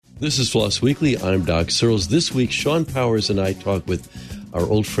This is Floss Weekly. I'm Doc Searles. This week, Sean Powers and I talk with our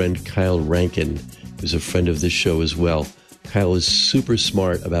old friend Kyle Rankin, who's a friend of this show as well. Kyle is super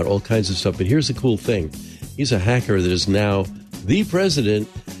smart about all kinds of stuff, but here's the cool thing. He's a hacker that is now the president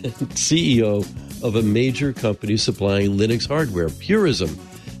and CEO of a major company supplying Linux hardware, Purism.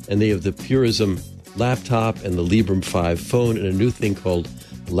 And they have the Purism laptop and the Librem 5 phone and a new thing called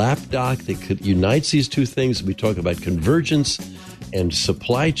LapDoc that unites these two things. We talk about convergence and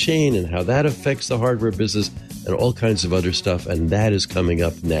supply chain and how that affects the hardware business and all kinds of other stuff. And that is coming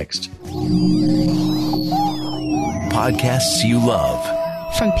up next. Podcasts you love.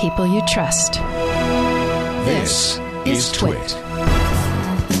 From people you trust. This is Twit.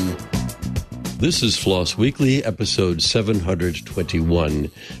 This is Floss Weekly, episode 721,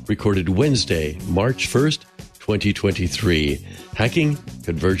 recorded Wednesday, March 1st, 2023. Hacking,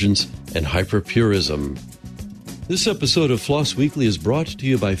 convergence, and hyperpurism. This episode of Floss Weekly is brought to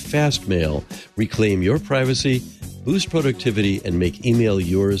you by Fastmail. Reclaim your privacy, boost productivity, and make email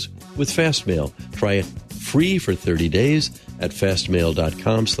yours with Fastmail. Try it free for 30 days at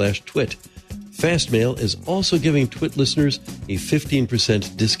fastmail.com/twit. Fastmail is also giving Twit listeners a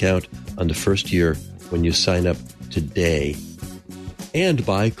 15% discount on the first year when you sign up today. And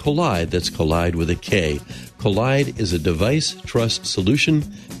by Collide, that's Collide with a K. Collide is a device trust solution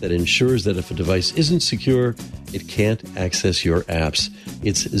that ensures that if a device isn't secure, it can't access your apps.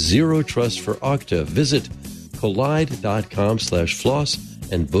 It's zero trust for Okta. Visit collide.com/floss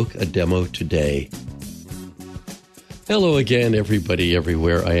and book a demo today. Hello again, everybody,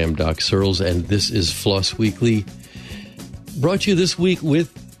 everywhere. I am Doc Searles, and this is Floss Weekly, brought to you this week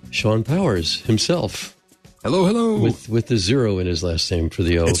with Sean Powers himself. Hello, hello. With the zero in his last name for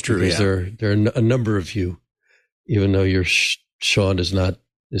the O. It's true, because yeah. there are a number of you, even though your Sean is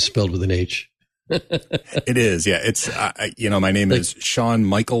spelled with an H. It is, yeah. It's my name is Sean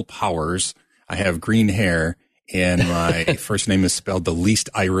Michael Powers. I have green hair, and my first name is spelled the least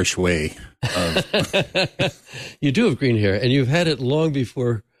Irish way. You do have green hair, and you've had it long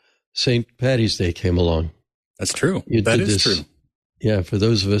before St. Paddy's Day came along. That's true. That is true. Yeah, for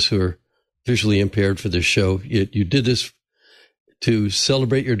those of us who are visually impaired for this show, you did this to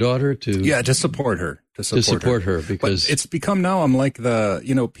celebrate your daughter, to support her. To support her because but it's become now, I'm like the,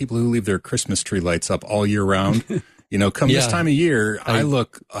 people who leave their Christmas tree lights up all year round. This time of year, I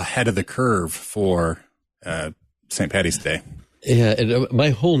look ahead of the curve for St. Paddy's Day. Yeah, and my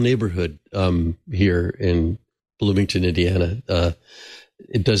whole neighborhood here in Bloomington, Indiana,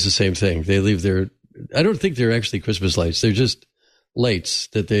 it does the same thing. They leave I don't think they're actually Christmas lights. They're just lights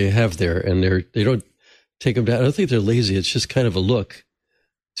that they have there, and they don't take them down. I don't think they're lazy. It's just kind of a look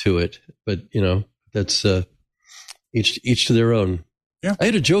to it. But, that's each to their own. Yeah. I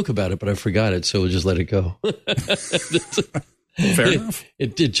had a joke about it, but I forgot it, so we'll just let it go. Fair enough.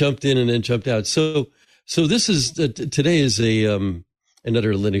 It jumped in and then jumped out. So this is today is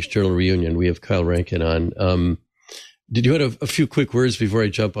another Linux Journal reunion. We have Kyle Rankin on. Did you have a few quick words before I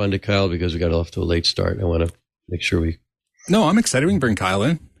jump on to Kyle, because we got off to a late start? I want to make sure we. No, I'm excited. We can bring Kyle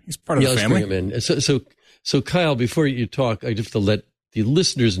in. He's part of the family. Let's bring him in. So Kyle, before you talk, I just have to let the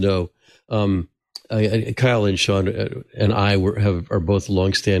listeners know. Kyle and Sean and I are both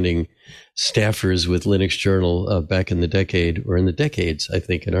longstanding staffers with Linux Journal back in the decade, or in the decades, I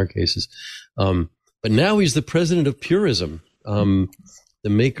think, in our cases. But now he's the president of Purism, the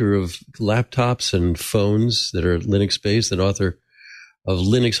maker of laptops and phones that are Linux-based, and author of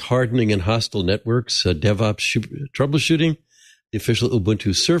Linux Hardening and Hostile Networks, DevOps Troubleshooting, the official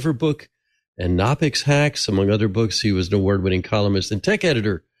Ubuntu server book, and Knoppix Hacks, among other books. He was an award-winning columnist and tech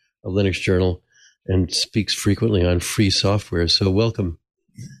editor of Linux Journal, and speaks frequently on free software. So welcome,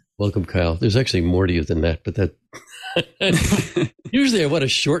 Kyle. There's actually more to you than that, but that usually I want to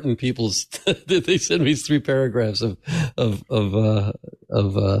shorten people's. They send me 3 paragraphs of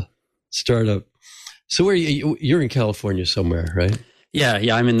startup. So where you're in California somewhere, right? Yeah.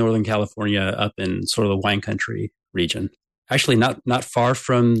 I'm in Northern California, up in sort of the wine country region. Actually, not far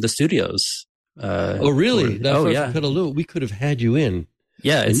from the studios. Oh, really? Not far yeah. from Petaluma. We could have had you in.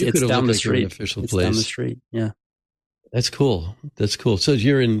 Yeah, it's down the street. Official it's place. down the street. Yeah, that's cool. So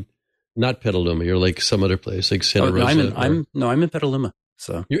you're in not Petaluma. You're like some other place, like Santa Rosa. I'm in Petaluma.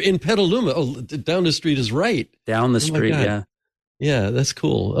 So you're in Petaluma. Oh, down the street is right. Down the street. Yeah. Yeah, that's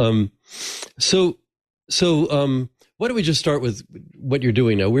cool. So why don't we just start with what you're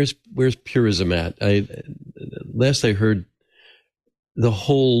doing now? Where's Purism at? Last I heard, the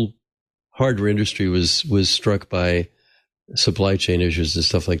whole hardware industry was struck by supply chain issues and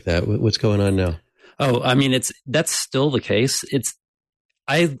stuff like that. What's going on now? Oh, I mean, that's still the case.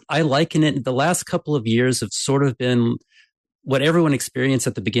 I liken it. The last couple of years have sort of been what everyone experienced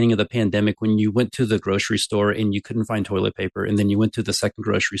at the beginning of the pandemic when you went to the grocery store and you couldn't find toilet paper, and then you went to the second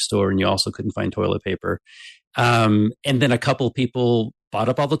grocery store and you also couldn't find toilet paper. And then a couple people bought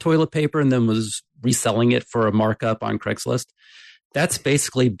up all the toilet paper and then was reselling it for a markup on Craigslist. That's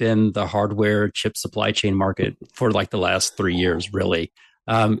basically been the hardware chip supply chain market for like the last 3 years, really.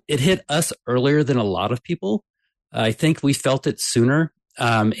 It hit us earlier than a lot of people. I think we felt it sooner.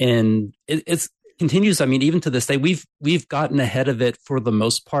 And it's continues. I mean, even to this day, we've gotten ahead of it for the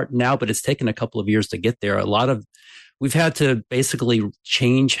most part now, but it's taken a couple of years to get there. We've had to basically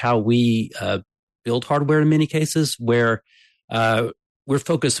change how we build hardware in many cases, where we're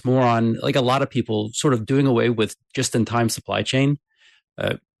focused more on, like a lot of people, sort of doing away with just-in-time supply chain.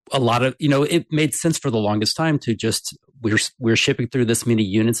 A lot of, it made sense for the longest time to just, we're shipping through this many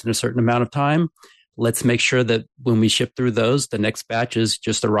units in a certain amount of time. Let's make sure that when we ship through those, the next batch is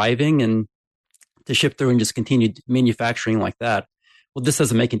just arriving, and to ship through and just continue manufacturing like that. Well, this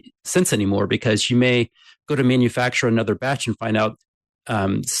doesn't make any sense anymore, because you may go to manufacture another batch and find out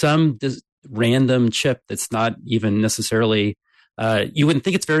some random chip that's not even necessarily, you wouldn't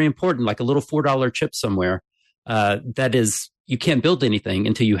think it's very important, like a little $4 chip somewhere, that is, you can't build anything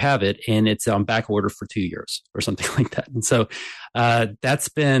until you have it, and it's on back order for 2 years or something like that. And so that's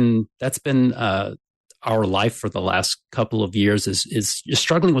been our life for the last couple of years, is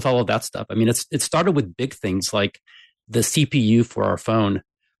struggling with all of that stuff. I mean, it started with big things like the CPU for our phone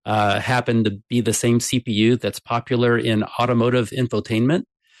happened to be the same CPU that's popular in automotive infotainment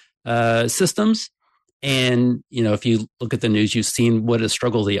systems. And, if you look at the news, you've seen what a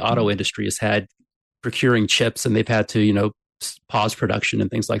struggle the auto industry has had procuring chips, and they've had to, pause production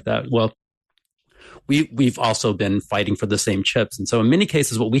and things like that. Well, we've also been fighting for the same chips. And so in many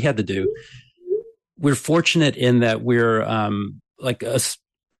cases, what we had to do, we're fortunate in that we're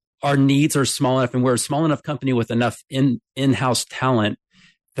our needs are small enough, and we're a small enough company with enough in-house talent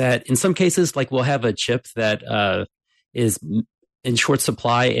that in some cases, like, we'll have a chip that is in short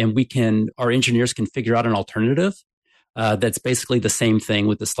supply, and our engineers can figure out an alternative that's basically the same thing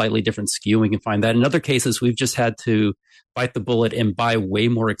with a slightly different SKU. We can find that. In other cases, we've just had to bite the bullet and buy way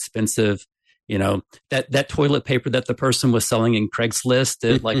more expensive, that toilet paper that the person was selling in Craigslist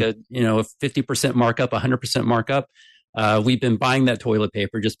at like a 50% markup, 100% markup. We've been buying that toilet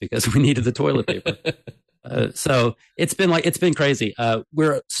paper just because we needed the toilet paper. So it's been crazy.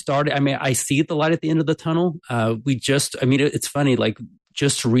 We're starting. I mean, I see the light at the end of the tunnel. It's funny. Like,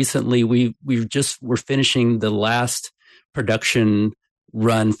 just recently, we're finishing the last production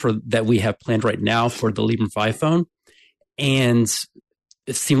run that we have planned right now for the Librem 5 phone, and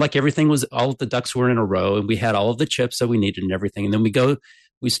it seemed like all of the ducks were in a row, and we had all of the chips that we needed and everything. And then we get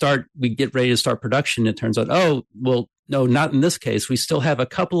ready to start production. And it turns out, oh, well, no, not in this case. We still have a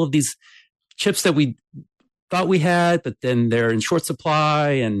couple of these chips that we thought we had, but then they're in short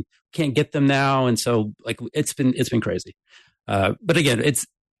supply and can't get them now. And so, like, it's been crazy. But again,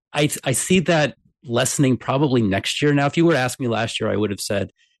 I see that lessening probably next year. Now, if you were to ask me last year, I would have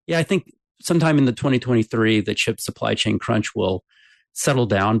said, yeah, I think sometime in the 2023, the chip supply chain crunch will settle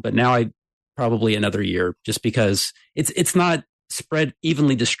down. But now probably another year, just because it's not spread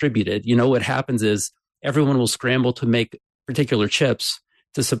evenly distributed. What happens is everyone will scramble to make particular chips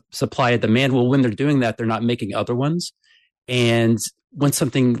to supply a demand. Well, when they're doing that, they're not making other ones. And when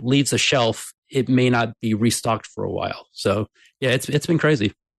something leaves a shelf, it may not be restocked for a while. So yeah, it's been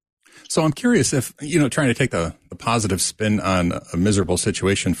crazy. So I'm curious if, trying to take the positive spin on a miserable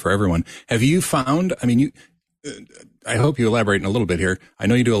situation for everyone, have you found, I hope you elaborate in a little bit here. I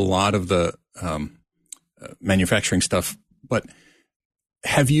know you do a lot of the manufacturing stuff, but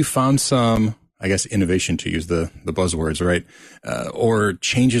have you found some, I guess, innovation, to use the buzzwords, right? Or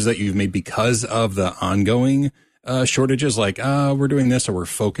changes that you've made because of the ongoing shortages, like, we're doing this, or we're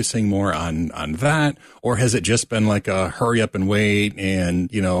focusing more on that? Or has it just been like a hurry up and wait and,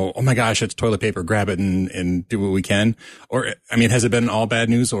 oh my gosh, it's toilet paper, grab it and do what we can? Or, has it been all bad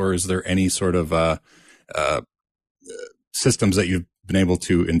news, or is there any sort of systems that you've been able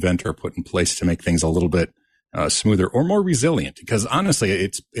to invent or put in place to make things a little bit smoother or more resilient? Because honestly,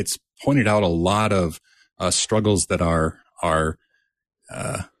 it's pointed out a lot of struggles that our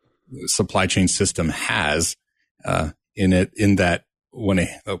supply chain system has in that when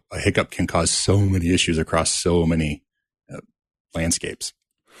a hiccup can cause so many issues across so many landscapes.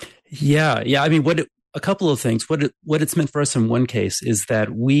 Yeah. A couple of things. What it's meant for us in one case is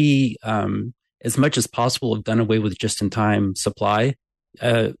that we, as much as possible, have done away with just-in-time supply.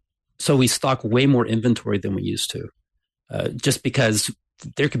 So we stock way more inventory than we used to, just because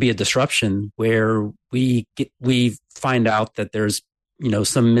there could be a disruption where we find out that there's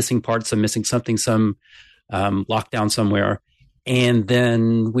some missing parts, some missing something, some lockdown somewhere, and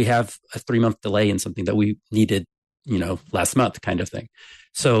then we have a 3-month delay in something that we needed, last month kind of thing.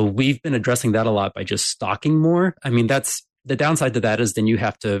 So we've been addressing that a lot by just stocking more. I mean, that's the downside to that is then you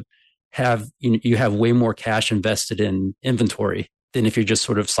have to have, you have way more cash invested in inventory than if you're just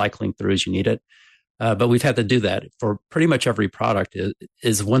sort of cycling through as you need it. But we've had to do that for pretty much every product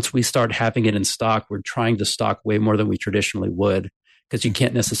is once we start having it in stock, we're trying to stock way more than we traditionally would because you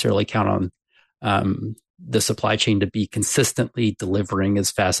can't necessarily count on the supply chain to be consistently delivering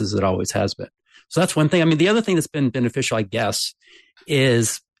as fast as it always has been. So that's one thing. I mean, the other thing that's been beneficial, I guess,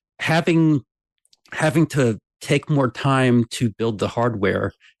 is having to take more time to build the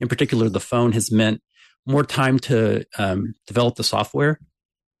hardware. In particular, the phone has meant more time to develop the software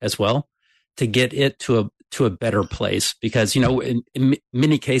as well, to get it to a better place. Because, in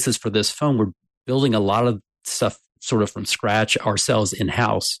many cases for this phone, we're building a lot of stuff sort of from scratch ourselves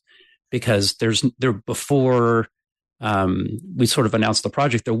in-house, because before we sort of announced the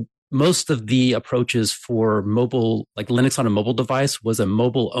project, most of the approaches for mobile, like Linux on a mobile device, was a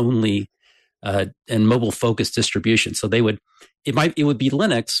mobile only and mobile focused distribution. So it would be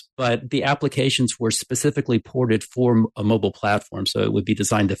Linux, but the applications were specifically ported for a mobile platform. So it would be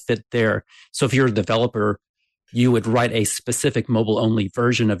designed to fit there. So if you're a developer, you would write a specific mobile only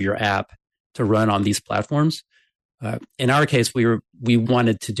version of your app to run on these platforms. In our case, we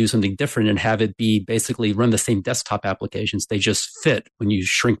wanted to do something different and have it be basically run the same desktop applications. They just fit when you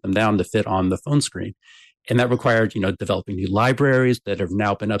shrink them down to fit on the phone screen. And that required, developing new libraries that have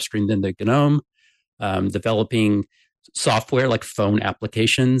now been upstreamed into GNOME, developing software like phone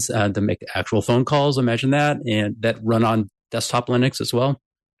applications to make actual phone calls, imagine that, and that run on desktop Linux as well.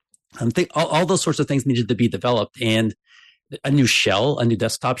 All those sorts of things needed to be developed, and a new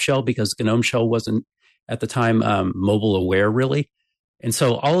desktop shell, because GNOME shell wasn't at the time mobile aware really. And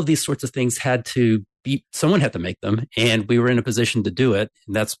so all of these sorts of things someone had to make them, and we were in a position to do it.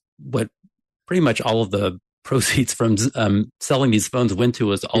 And that's what pretty much all of the proceeds from selling these phones went to,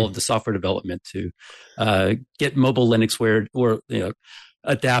 was all of the software development to get mobile Linux or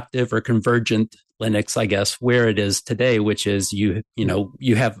adaptive or convergent Linux, I guess, where it is today, which is you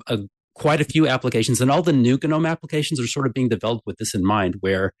have quite a few applications, and all the new GNOME applications are sort of being developed with this in mind,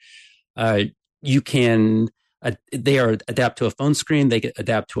 where you can they are adapt to a phone screen, they get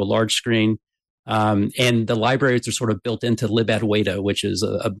adapt to a large screen. And the libraries are sort of built into libadwaita, which is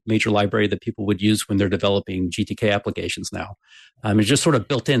a major library that people would use when they're developing GTK applications now. It's just sort of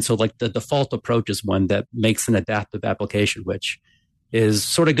built in. So like the default approach is one that makes an adaptive application, which is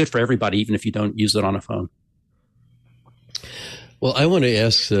sort of good for everybody, even if you don't use it on a phone. Well, I want to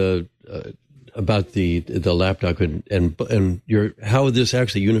ask about the laptop and how this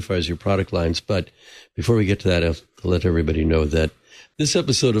actually unifies your product lines. But before we get to that, I'll let everybody know that this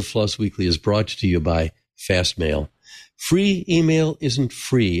episode of Floss Weekly is brought to you by Fastmail. Free email isn't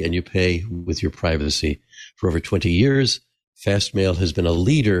free, and you pay with your privacy. For over 20 years, Fastmail has been a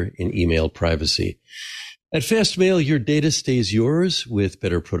leader in email privacy. At Fastmail, your data stays yours with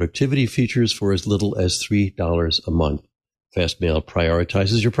better productivity features for as little as $3 a month. Fastmail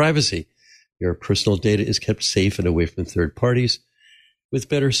prioritizes your privacy. Your personal data is kept safe and away from third parties with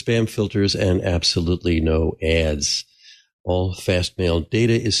better spam filters and absolutely no ads. All Fastmail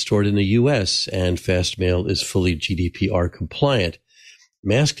data is stored in the U.S., and Fastmail is fully GDPR compliant.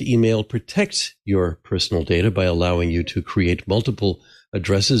 Masked email protects your personal data by allowing you to create multiple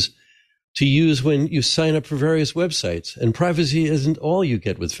addresses to use when you sign up for various websites. And privacy isn't all you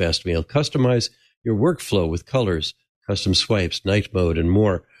get with Fastmail. Customize your workflow with colors, custom swipes, night mode, and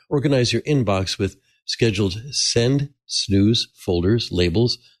more. Organize your inbox with scheduled send, snooze, folders,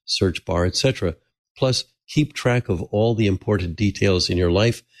 labels, search bar, etc. Plus, keep track of all the important details in your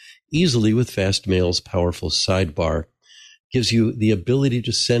life easily with Fastmail's powerful sidebar. Gives you the ability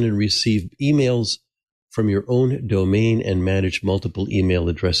to send and receive emails from your own domain and manage multiple email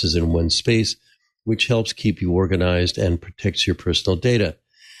addresses in one space, which helps keep you organized and protects your personal data.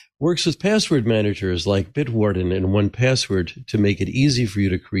 Works with password managers like Bitwarden and 1Password to make it easy for you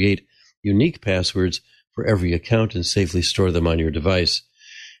to create unique passwords for every account and safely store them on your device.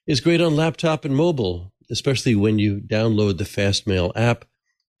 It's great on laptop and mobile, especially when you download the Fastmail app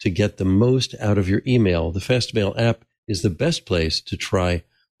to get the most out of your email. The Fastmail app is the best place to try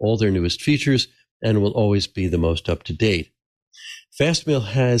all their newest features and will always be the most up-to-date. Fastmail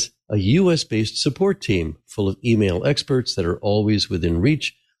has a U.S.-based support team full of email experts that are always within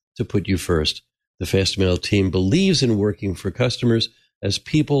reach to put you first. The Fastmail team believes in working for customers as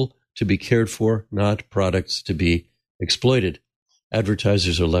people to be cared for, not products to be exploited.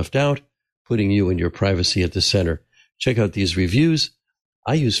 Advertisers are left out, putting you and your privacy at the center. Check out these reviews.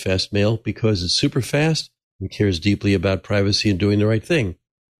 I use Fastmail because it's super fast, and cares deeply about privacy and doing the right thing.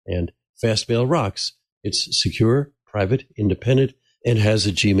 And Fastmail rocks. It's secure, private, independent, and has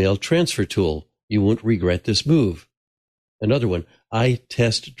a Gmail transfer tool. You won't regret this move. Another one, I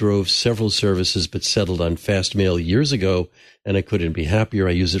test drove several services but settled on Fastmail years ago, and I couldn't be happier.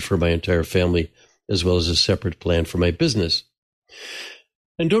 I use it for my entire family as well as a separate plan for my business.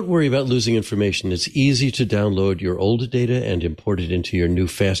 And don't worry about losing information. It's easy to download your old data and import it into your new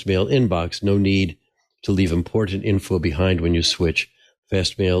Fastmail inbox. No need to leave important info behind when you switch.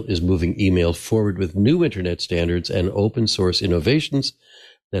 Fastmail is moving email forward with new internet standards and open source innovations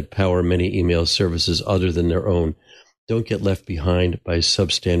that power many email services other than their own. Don't get left behind by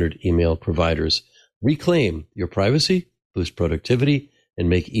substandard email providers. Reclaim your privacy, boost productivity, and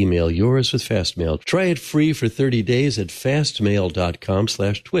make email yours with Fastmail. Try it free for 30 days at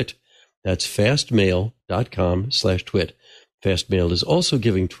fastmail.com/twit. That's fastmail.com/twit. Fastmail is also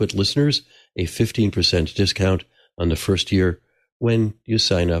giving Twit listeners a 15% discount on the first year when you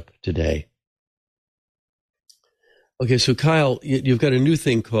sign up today. Okay, so Kyle, you've got a new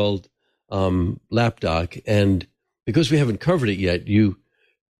thing called LapDock, and because we haven't covered it yet, you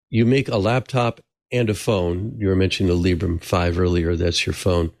make a laptop and a phone. You were mentioning the Librem 5 earlier. That's your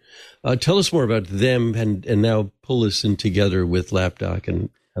phone. Tell us more about them and now pull us in together with LapDock and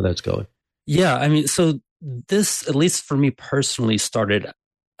how that's going. Yeah, I mean, so this, at least for me personally, started,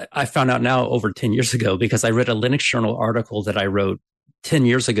 I found out now over 10 years ago because I read a Linux Journal article that I wrote 10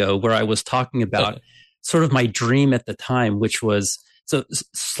 years ago where I was talking about sort of my dream at the time, which was, so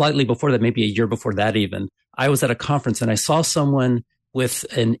slightly before that, maybe a year before that even, I was at a conference and I saw someone with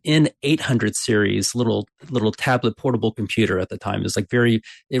an N800 series little tablet portable computer at the time. It was like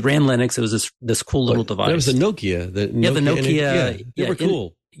it ran Linux. It was this cool little device. That was the Nokia. The Nokia. They were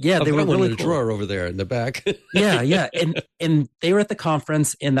cool. They were really in a drawer over there in the back. Yeah. And they were at the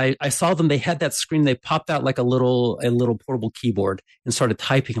conference and I saw them. They had that screen. They popped out like a little portable keyboard and started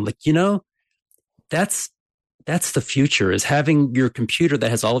typing. I'm like, that's the future, is having your computer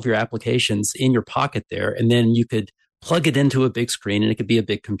that has all of your applications in your pocket there. And then you could plug it into a big screen and it could be a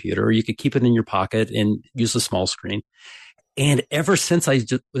big computer, or you could keep it in your pocket and use a small screen. And ever since I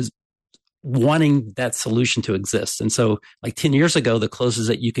was wanting that solution to exist. And so like 10 years ago, the closest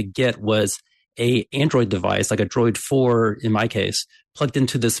that you could get was a Android device, like a Droid 4 in my case, plugged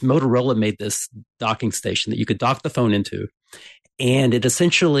into this. Motorola made this docking station that you could dock the phone into. And it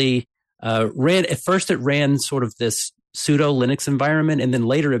essentially it ran sort of this pseudo Linux environment. And then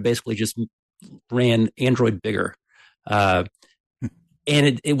later it basically just ran Android bigger. And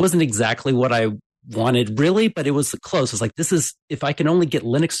it wasn't exactly what I wanted really, but it was close. It's like, if I can only get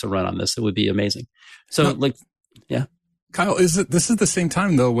Linux to run on this, it would be amazing. So yeah. Kyle, this is the same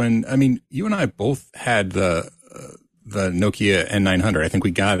time though, when, I mean, you and I both had the Nokia N900. I think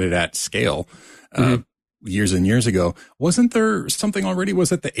we got it at scale, years and years ago. Wasn't there something already?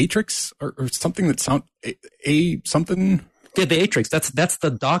 Was it the Atrix or something that something? Yeah, the Atrix. That's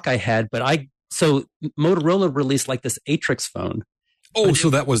the dock I had, so Motorola released like this Atrix phone. Oh, so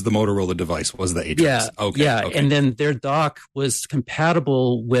that was the Motorola device, was the Atrix. Yeah. Okay. Yeah. Okay. And then their dock was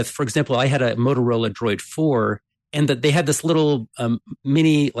compatible with, for example, I had a Motorola Droid 4 and that they had this little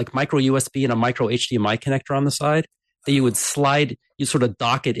mini like micro USB and a micro HDMI connector on the side that you would slide, you sort of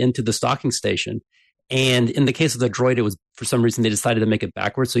dock it into the docking station. And in the case of the Droid, it was, for some reason, they decided to make it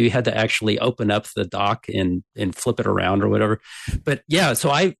backwards. So you had to actually open up the dock and flip it around or whatever. But yeah,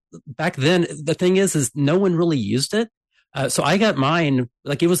 so back then, the thing is no one really used it. So I got mine,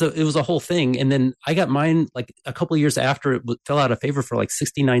 like it was a whole thing. And then I got mine like a couple of years after it fell out of favor for like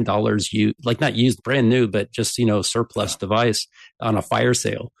 $69, like not used, brand new, but just, surplus device on a fire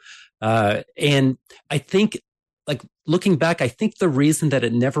sale. And I think, like looking back, I think the reason that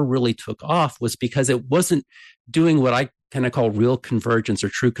it never really took off was because it wasn't doing what I kind of call real convergence or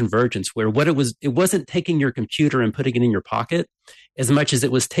true convergence, where it wasn't taking your computer and putting it in your pocket as much as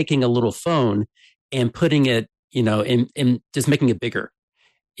it was taking a little phone and putting it, and just making it bigger.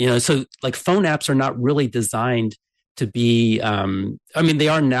 So like phone apps are not really designed to be, they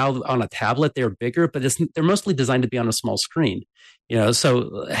are now on a tablet, they're bigger, but they're mostly designed to be on a small screen.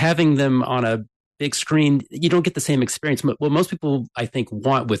 So having them on a big screen, you don't get the same experience. What most people, I think,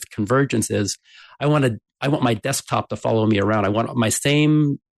 want with convergence is I want my desktop to follow me around. I want my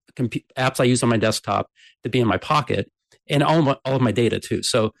same apps I use on my desktop to be in my pocket, and all of my data too.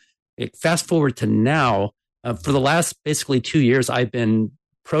 So fast forward to now, for the last basically 2 years, I've been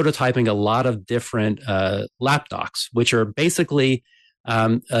prototyping a lot of different lapdocs, which are basically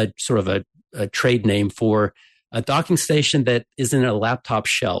sort of a trade name for a docking station that is in a laptop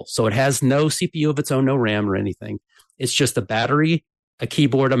shell. So it has no CPU of its own, no RAM or anything. It's just a battery, a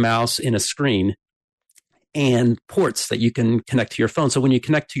keyboard, a mouse, and a screen. and ports that you can connect to your phone. So when you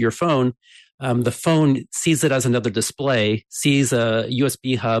connect to your phone, the phone sees it as another display, sees a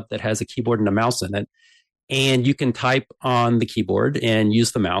USB hub that has a keyboard and a mouse in it. And you can type on the keyboard and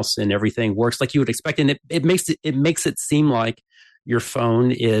use the mouse, and everything works like you would expect. And it makes it seem like your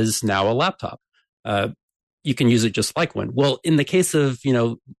phone is now a laptop. You can use it just like one. Well, in the case of,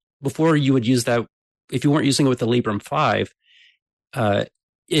 before you would use that, if you weren't using it with the Librem 5, and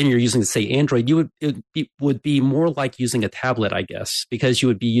you're using, say, Android, it would be more like using a tablet, I guess, because you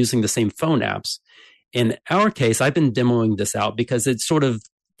would be using the same phone apps. In our case, I've been demoing this out because it sort of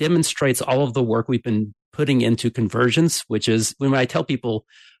demonstrates all of the work we've been putting into conversions, which is when I tell people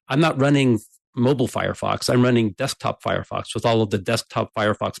I'm not running mobile Firefox, I'm running desktop Firefox with all of the desktop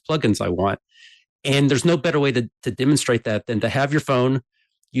Firefox plugins I want. And there's no better way to demonstrate that than to have your phone,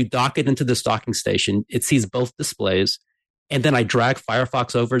 you dock it into this docking station, it sees both displays, and then I drag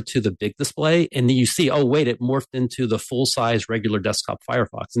Firefox over to the big display, and then you see, oh, wait, it morphed into the full-size regular desktop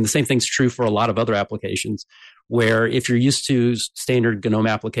Firefox. And the same thing's true for a lot of other applications, where if you're used to standard GNOME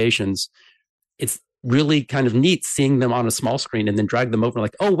applications, it's really kind of neat seeing them on a small screen and then drag them over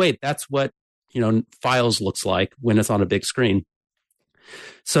like, oh, wait, that's what Files looks like when it's on a big screen.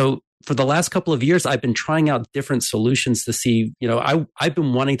 So for the last couple of years, I've been trying out different solutions to see, I've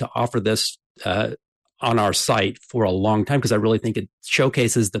been wanting to offer this on our site for a long time because I really think it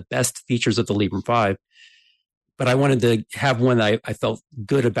showcases the best features of the Librem 5. But I wanted to have one that I felt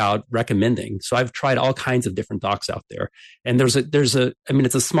good about recommending. So I've tried all kinds of different docks out there. And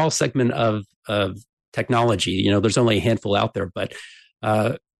it's a small segment of technology. There's only a handful out there, but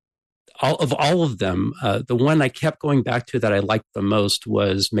all of them, the one I kept going back to that I liked the most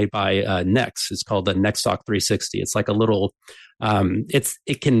was made by Nex. It's called the NexDock 360. It's like a little,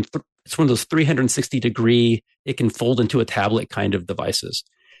 it's one of those 360-degree, it can fold into a tablet kind of devices.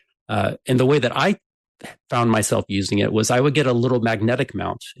 And the way that I found myself using it was I would get a little magnetic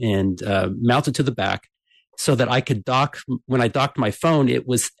mount and mount it to the back so that I could dock. When I docked my phone, it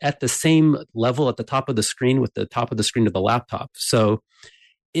was at the same level at the top of the screen with the top of the screen of the laptop. So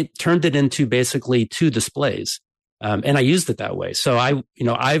it turned it into basically two displays. And I used it that way. So I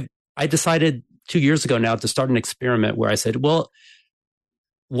decided 2 years ago now to start an experiment where I said, well,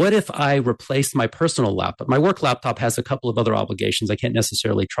 what if I replaced my personal laptop? My work laptop has a couple of other obligations. I can't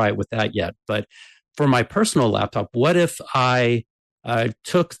necessarily try it with that yet. But for my personal laptop, what if I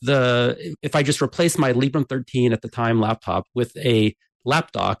if I just replaced my Librem 13 at the time laptop with a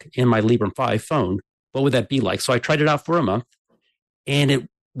lap dock in my Librem 5 phone? What would that be like? So I tried it out for a month, and it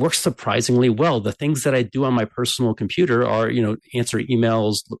works surprisingly well. The things that I do on my personal computer are, answer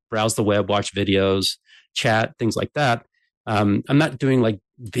emails, browse the web, watch videos, chat, things like that. I'm not doing like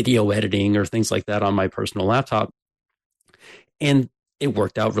video editing or things like that on my personal laptop. And it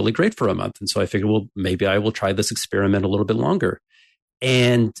worked out really great for a month. And so I figured, well, maybe I will try this experiment a little bit longer.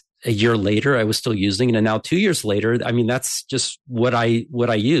 And a year later, I was still using it. And now 2 years later, that's just what I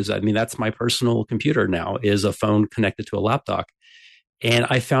use. That's my personal computer now, is a phone connected to a laptop. And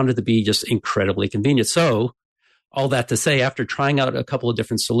I found it to be just incredibly convenient. So all that to say, after trying out a couple of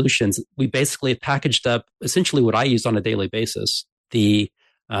different solutions, we basically packaged up essentially what I use on a daily basis. The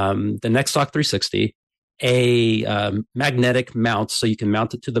NexDock 360, a magnetic mount, so you can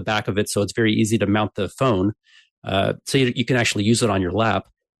mount it to the back of it, so it's very easy to mount the phone, so you can actually use it on your lap,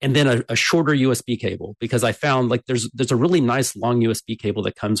 and then a shorter USB cable, because I found like there's a really nice long USB cable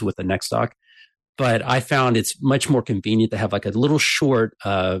that comes with the NexDock, but I found it's much more convenient to have like a little short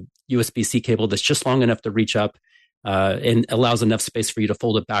USB-C cable that's just long enough to reach up and allows enough space for you to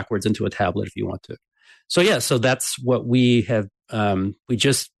fold it backwards into a tablet if you want to. So that's what we have. We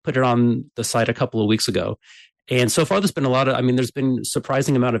just put it on the site a couple of weeks ago. And so far there's been there's been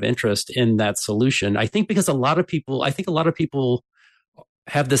surprising amount of interest in that solution. I think because a lot of people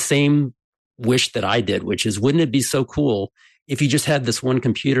have the same wish that I did, which is, wouldn't it be so cool if you just had this one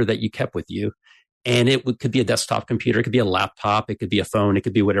computer that you kept with you, and could be a desktop computer, it could be a laptop, it could be a phone, it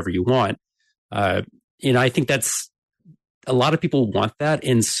could be whatever you want. I think that's, a lot of people want that.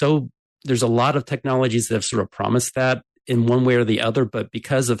 And so there's a lot of technologies that have sort of promised that in one way or the other, but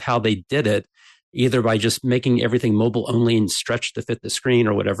because of how they did it, either by just making everything mobile only and stretched to fit the screen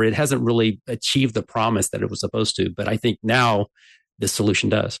or whatever, it hasn't really achieved the promise that it was supposed to. But I think now this solution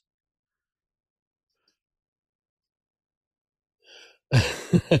does.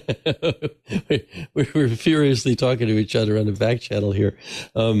 We're furiously talking to each other on the back channel here.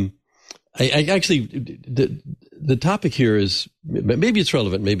 I actually, the topic here is, maybe it's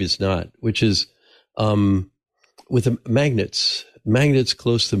relevant, maybe it's not, which is with the magnets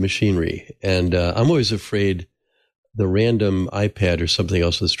close to machinery. And I'm always afraid the random iPad or something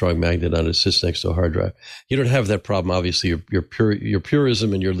else with a strong magnet on it sits next to a hard drive. You don't have that problem. Obviously, your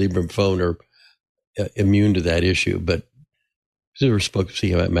Purism and your Librem phone are immune to that issue. But since we're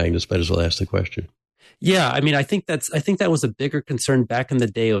speaking about magnets, might as well ask the question. Yeah, I mean, I think that was a bigger concern back in the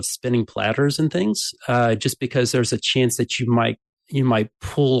day of spinning platters and things, just because there's a chance that you might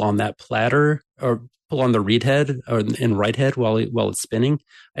pull on that platter or pull on the read head and write head while it's spinning.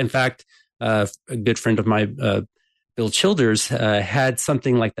 In fact, a good friend of mine, Bill Childers, had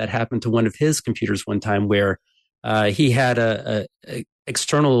something like that happen to one of his computers one time, where he had a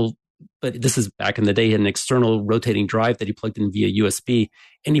external, but this is back in the day, an external rotating drive that he plugged in via USB,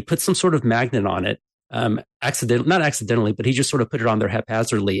 and he put some sort of magnet on it. Not accidentally, but he just sort of put it on there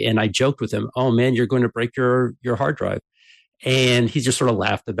haphazardly. And I joked with him, "Oh man, you're going to break your hard drive." And he just sort of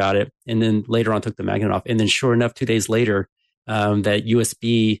laughed about it. And then later on took the magnet off. And then sure enough, 2 days later, that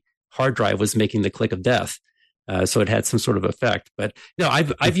USB hard drive was making the click of death. So it had some sort of effect. But no,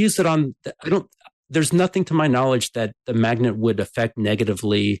 I've used it on, there's nothing to my knowledge that the magnet would affect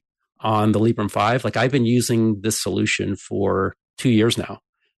negatively on the Librem 5. Like, I've been using this solution for 2 years now.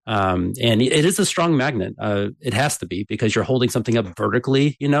 And it is a strong magnet. It has to be, because you're holding something up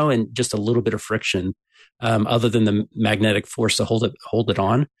vertically, and just a little bit of friction, other than the magnetic force to hold it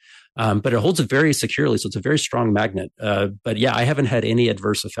on. But it holds it very securely. So it's a very strong magnet. But yeah, I haven't had any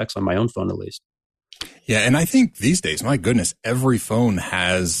adverse effects on my own phone, at least. Yeah. And I think these days, my goodness, every phone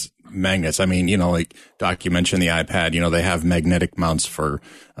has magnets. I mean, like Doc, you mentioned the iPad, they have magnetic mounts for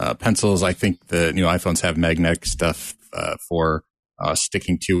pencils. I think the new iPhones have magnetic stuff for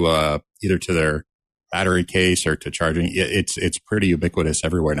sticking to either to their battery case or to charging. It's pretty ubiquitous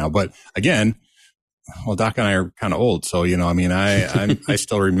everywhere now. But again, well, Doc and I are kind of old, so I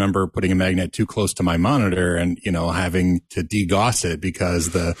still remember putting a magnet too close to my monitor and having to degauss it because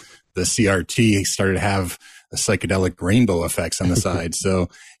the CRT started to have a psychedelic rainbow effects on the side. So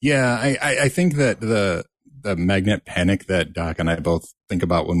yeah, I think that the magnet panic that Doc and I both think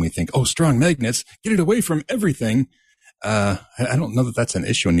about when we think, oh, strong magnets, get it away from everything. I don't know that that's an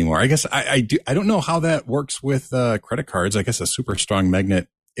issue anymore. I guess I don't know how that works with credit cards. I guess a super strong magnet,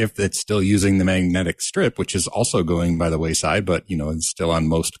 if it's still using the magnetic strip, which is also going by the wayside, but it's still on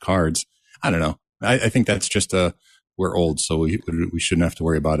most cards. I don't know. I think that's just we're old, so we shouldn't have to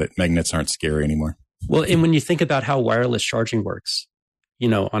worry about it. Magnets aren't scary anymore. Well, and when you think about how wireless charging works,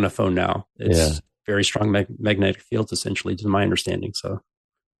 on a phone now, it's very strong magnetic fields, essentially, to my understanding. So,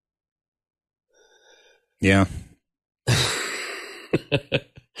 yeah.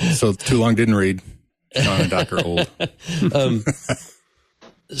 So too long didn't read. Sean and Doc are old.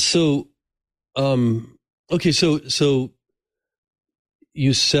 Okay. So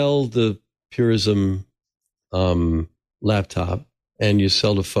you sell the Purism laptop and you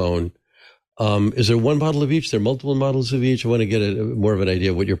sell the phone. Is there one model of each? There are multiple models of each. I want to get more of an idea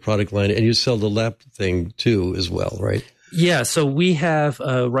of what your product line, and you sell the lap thing too as well, right? Yeah. So we have,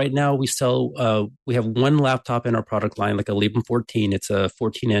 right now we have one laptop in our product line, like a Librem 14. It's a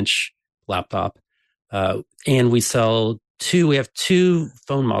 14-inch laptop. And we have two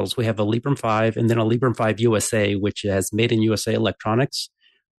phone models. We have a Librem 5 and then a Librem 5 USA, which has made in USA electronics.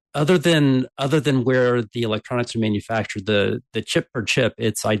 Other than where the electronics are manufactured, the chip per chip,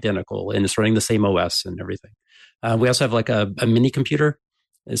 it's identical and it's running the same OS and everything. We also have like a mini computer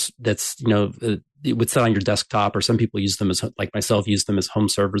that's it would sit on your desktop, or some people use them as, like myself, use them as home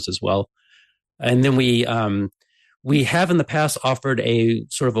servers as well. And then we have in the past offered a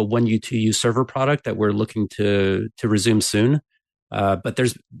sort of a 1U, 2U server product that we're looking to resume soon. But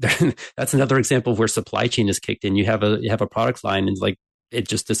that's another example of where supply chain is kicked in. You have a product line and like it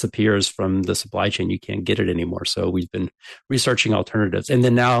just disappears from the supply chain. You can't get it anymore. So we've been researching alternatives. And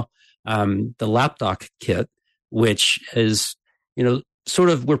then now the laptop kit, which is,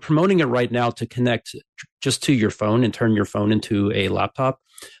 sort of, we're promoting it right now to connect just to your phone and turn your phone into a laptop.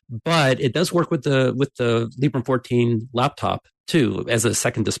 But it does work with the Librem 14 laptop too, as a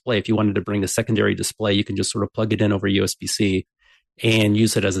second display. If you wanted to bring a secondary display, you can just sort of plug it in over USB-C and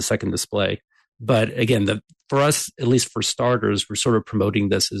use it as a second display. But again, for us, at least for starters, we're sort of promoting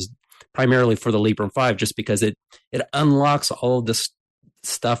this as primarily for the Librem 5, just because it unlocks all of this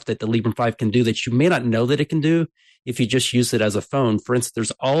stuff that the Librem 5 can do that you may not know that it can do if you just use it as a phone. For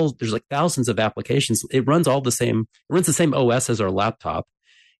instance, there's like thousands of applications. It runs the same OS as our laptop,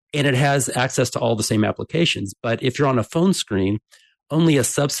 and it has access to all the same applications. But if you're on a phone screen, only a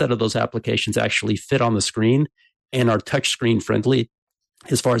subset of those applications actually fit on the screen and are touchscreen friendly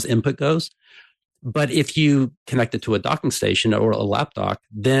as far as input goes. But if you connect it to a docking station or a laptop,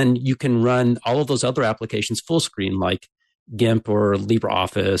 then you can run all of those other applications full screen, like GIMP or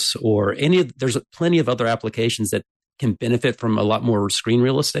LibreOffice or there's plenty of other applications that can benefit from a lot more screen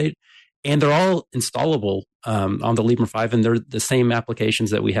real estate. And they're all installable on the Librem 5, and they're the same applications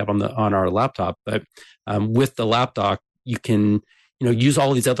that we have on our laptop. But with the laptop, you can use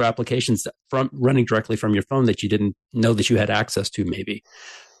all these other applications from running directly from your phone that you didn't know that you had access to, maybe.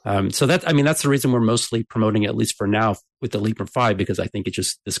 So that's the reason we're mostly promoting it, at least for now, with the Librem 5, because I think it's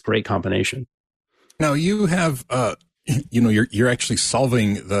just this great combination. Now you have, you're actually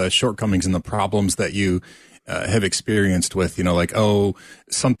solving the shortcomings and the problems that you have experienced with,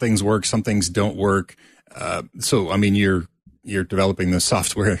 some things work, some things don't work. So, you're developing the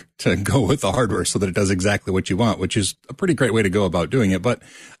software to go with the hardware so that it does exactly what you want, which is a pretty great way to go about doing it. But,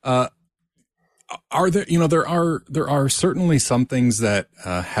 are there, there are certainly some things that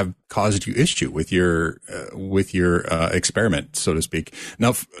have caused you issue with your experiment, so to speak.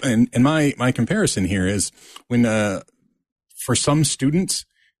 Now, and my comparison here is when, for some students,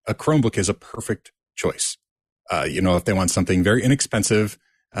 a Chromebook is a perfect choice. If they want something very inexpensive,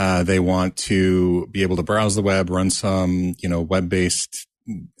 they want to be able to browse the web, run some, web-based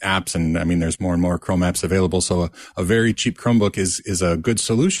apps. And there's more and more Chrome apps available. So a very cheap Chromebook is a good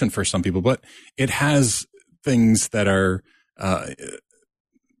solution for some people, but it has things that are,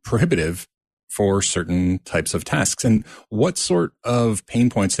 prohibitive for certain types of tasks. And what sort of pain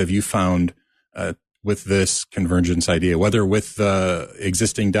points have you found, with this convergence idea, whether with the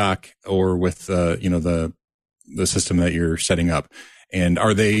existing dock or with, the system that you're setting up? And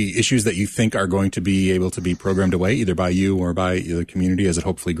are they issues that you think are going to be able to be programmed away either by you or by the community as it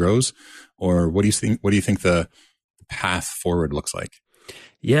hopefully grows? Or what do you think the path forward looks like?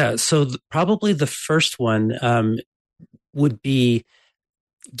 Yeah. So probably the first one, would be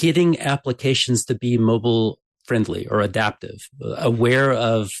getting applications to be mobile friendly or adaptive, aware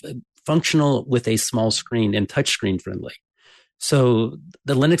of functional with a small screen and touchscreen friendly. So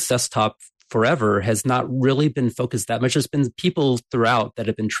the Linux desktop forever has not really been focused that much. There's been people throughout that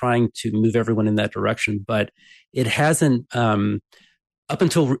have been trying to move everyone in that direction, but it hasn't, up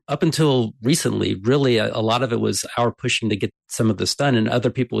until recently, really a lot of it was our pushing to get some of this done, and other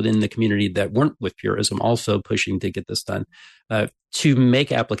people within the community that weren't with Purism also pushing to get this done, to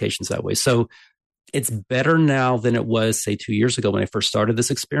make applications that way. So it's better now than it was, say, 2 years ago when I first started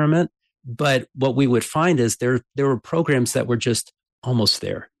this experiment. But what we would find is there were programs that were just almost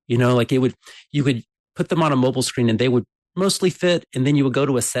there. You could put them on a mobile screen and they would mostly fit. And then you would go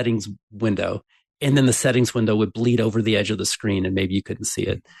to a settings window, and then the settings window would bleed over the edge of the screen and maybe you couldn't see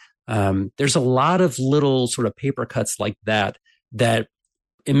it. There's a lot of little sort of paper cuts like that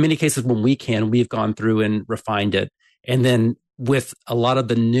in many cases, when we've gone through and refined it. And then with a lot of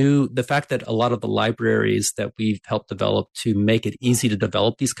the fact that a lot of the libraries that we've helped develop to make it easy to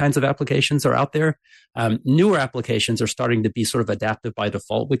develop these kinds of applications are out there. Newer applications are starting to be sort of adaptive by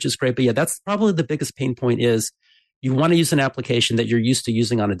default, which is great. But yeah, that's probably the biggest pain point is you want to use an application that you're used to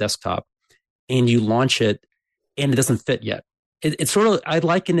using on a desktop and you launch it and it doesn't fit yet. It's sort of, I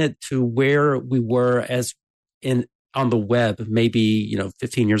liken it to where we were on the web, maybe,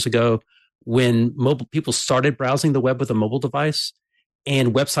 15 years ago, when mobile people started browsing the web with a mobile device,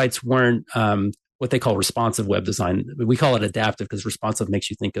 and websites weren't what they call responsive web design. We call it adaptive because responsive makes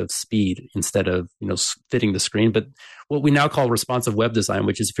you think of speed instead of fitting the screen. But what we now call responsive web design,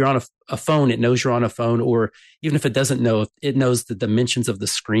 which is if you're on a phone, it knows you're on a phone, or even if it doesn't know, it knows the dimensions of the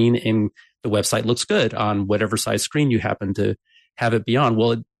screen, and the website looks good on whatever size screen you happen to have it be on.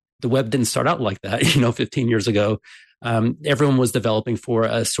 Well, the web didn't start out like that. 15 years ago. Everyone was developing for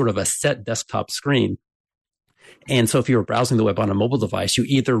a sort of a set desktop screen. And so if you were browsing the web on a mobile device, you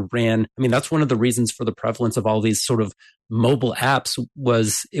either ran, that's one of the reasons for the prevalence of all these sort of mobile apps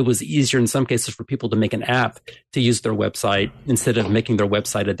was it was easier in some cases for people to make an app to use their website instead of making their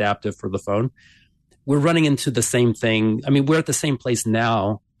website adaptive for the phone. We're running into the same thing. We're at the same place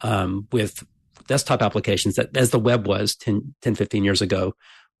now with desktop applications as the web was 10, 15 years ago,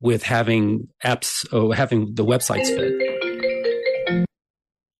 with having apps or having the websites fit.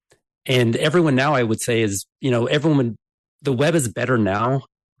 And everyone now, I would say, is, the web is better now,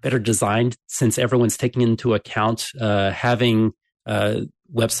 better designed, since everyone's taking into account having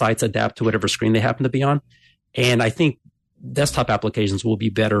websites adapt to whatever screen they happen to be on. And I think desktop applications will be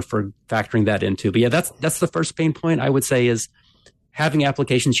better for factoring that into. But yeah, that's the first pain point I would say is having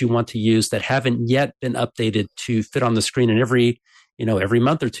applications you want to use that haven't yet been updated to fit on the screen. And every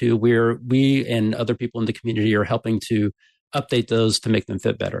month or two, we and other people in the community are helping to update those to make them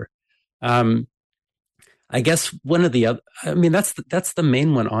fit better. I guess one of the other, that's the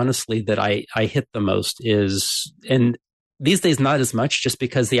main one, honestly, that I hit the most is, and these days not as much, just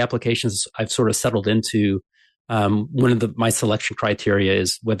because the applications I've sort of settled into, one of my selection criteria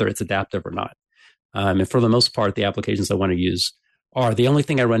is whether it's adaptive or not. And for the most part, the applications I want to use are the only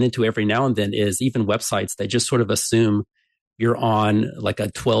thing I run into every now and then is even websites that just sort of assume you're on like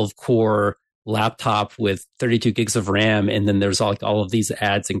a 12 core laptop with 32 gigs of RAM. And then there's like all of these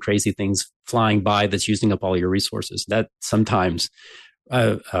ads and crazy things flying by that's using up all your resources. That sometimes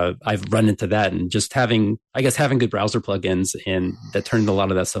I've run into that, and just having good browser plugins and that turn a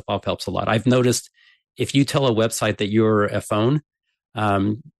lot of that stuff off helps a lot. I've noticed if you tell a website that you're a phone,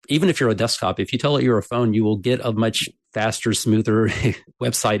 even if you're a desktop, if you tell it you're a phone, you will get a much faster, smoother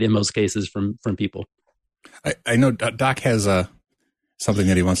website in most cases from people. I know Doc has something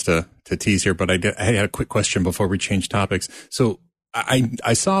that he wants to tease here, but I had a quick question before we change topics. So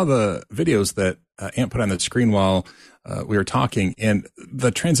I saw the videos that Ant put on the screen while we were talking, and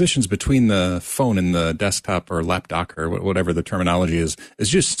the transitions between the phone and the desktop or laptop or whatever the terminology is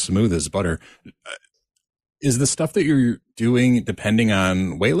just smooth as butter. Is the stuff that you're doing depending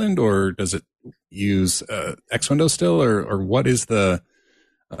on Wayland, or does it use X Windows still, or what is the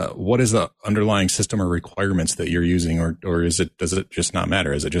underlying system or requirements that you're using, or does it just not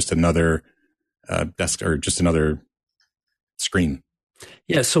matter? Is it just another desk or just another screen?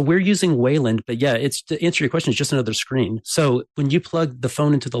 Yeah, so we're using Wayland, but yeah, it's to answer your question, it's just another screen. So when you plug the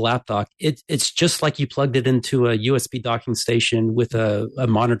phone into the laptop, it's just like you plugged it into a USB docking station with a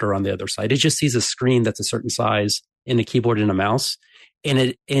monitor on the other side. It just sees a screen that's a certain size and a keyboard and a mouse,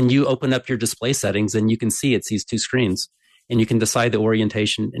 and you open up your display settings and you can see it sees two screens, and you can decide the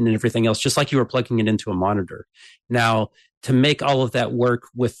orientation and everything else, just like you were plugging it into a monitor. Now, to make all of that work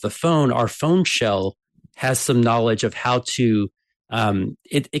with the phone, our phone shell has some knowledge of how to.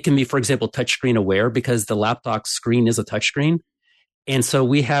 It can be, for example, touchscreen aware because the laptop screen is a touchscreen. And so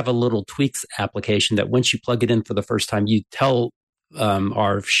we have a little tweaks application that once you plug it in for the first time, you tell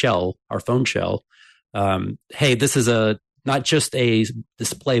our phone shell, hey, this is not just a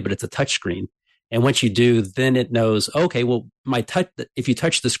display, but it's a touchscreen. And once you do, then it knows, okay, well, if you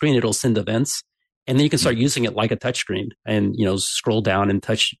touch the screen, it'll send events. And then you can start using it like a touchscreen and, scroll down and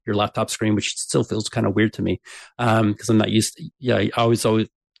touch your laptop screen, which still feels kind of weird to me. Cause I'm not used to, I was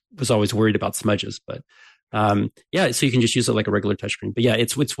always worried about smudges, but, so you can just use it like a regular touchscreen. But yeah,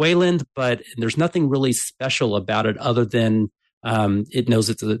 it's Wayland, but there's nothing really special about it other than, it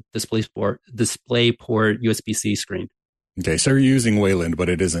knows it's a DisplayPort USB-C screen. Okay. So you're using Wayland, but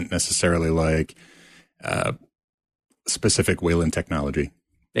it isn't necessarily like, specific Wayland technology.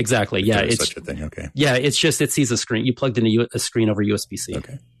 Exactly. Yeah, it's such a thing. Okay. Yeah, it's just it sees a screen. You plugged in a screen over USB-C.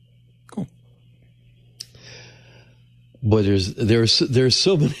 Okay. Cool. Boy, there's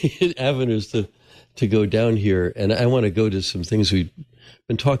so many avenues to go down here, and I want to go to some things we've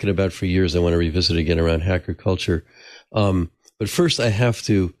been talking about for years. I want to revisit again around hacker culture. But first, I have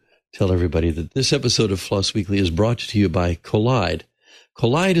to tell everybody that this episode of Floss Weekly is brought to you by Kolide.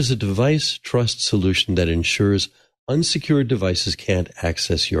 Kolide is a device trust solution that ensures unsecured devices can't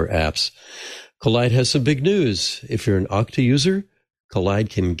access your apps. Kolide has some big news. If you're an Okta user, Kolide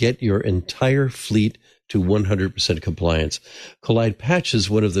can get your entire fleet to 100% compliance. Kolide patches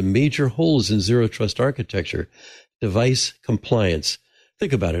one of the major holes in zero trust architecture, device compliance.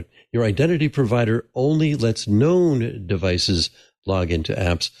 Think about it. Your identity provider only lets known devices log into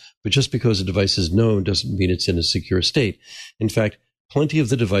apps, but just because a device is known doesn't mean it's in a secure state. In fact, plenty of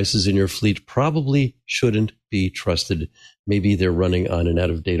the devices in your fleet probably shouldn't be trusted. Maybe they're running on an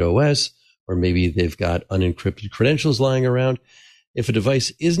out-of-date OS, or maybe they've got unencrypted credentials lying around. If a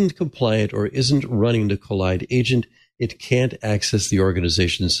device isn't compliant or isn't running the Kolide agent, it can't access the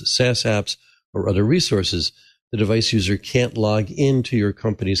organization's SaaS apps or other resources. The device user can't log into your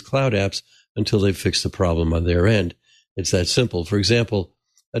company's cloud apps until they've fixed the problem on their end. It's that simple. For example,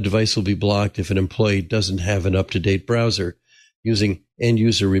 a device will be blocked if an employee doesn't have an up-to-date browser. Using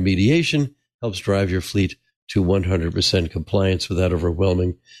end-user remediation helps drive your fleet to 100% compliance without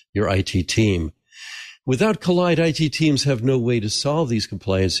overwhelming your IT team. Without Kolide, IT teams have no way to solve these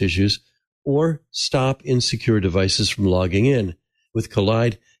compliance issues or stop insecure devices from logging in. With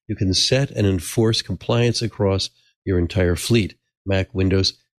Kolide, you can set and enforce compliance across your entire fleet, Mac,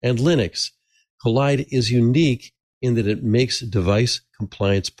 Windows, and Linux. Kolide is unique in that it makes device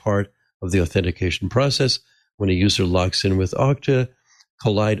compliance part of the authentication process. When a user logs in with Okta,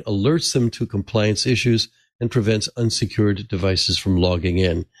 Kolide alerts them to compliance issues and prevents unsecured devices from logging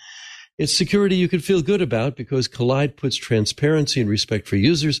in. It's security you can feel good about because Kolide puts transparency and respect for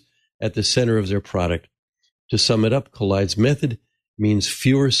users at the center of their product. To sum it up, Kollide's method means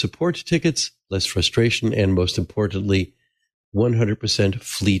fewer support tickets, less frustration, and most importantly, 100%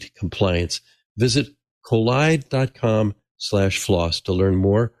 fleet compliance. Visit kolide.com/floss to learn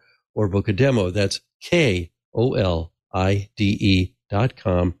more or book a demo. That's KOLIDE.com/floss.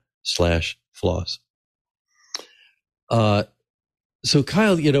 /floss. So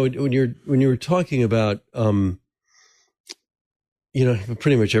Kyle, when you were talking about,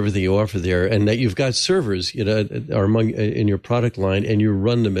 pretty much everything you offer there, and that you've got servers, are in your product line, and you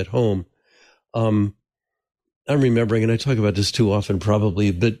run them at home. I'm remembering, and I talk about this too often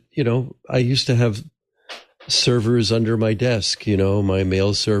probably, but, I used to have servers under my desk, my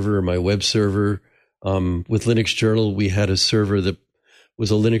mail server, my web server. With Linux Journal, we had a server that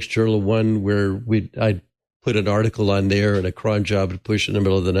was a Linux Journal one where I'd put an article on there and a cron job to push in the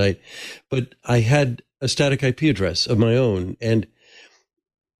middle of the night. But I had a static IP address of my own, and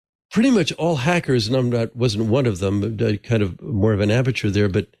pretty much all hackers, and wasn't one of them, kind of more of an amateur there,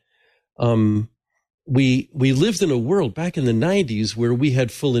 but we lived in a world back in the 90s where we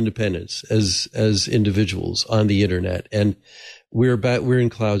had full independence as individuals on the internet, and we're in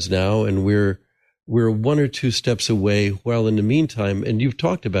clouds now, and we're one or two steps away. While in the meantime, and you've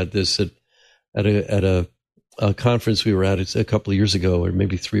talked about this at a conference we were at a couple of years ago, or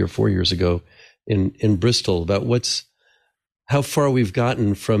maybe 3 or 4 years ago, in Bristol, about how far we've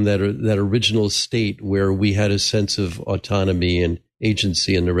gotten from that original state where we had a sense of autonomy and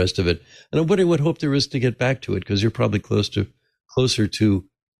agency and the rest of it. And I'm wondering what hope there is to get back to it, because you're probably closer to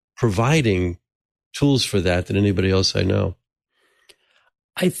providing tools for that than anybody else I know.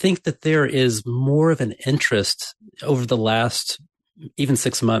 I think that there is more of an interest over the last even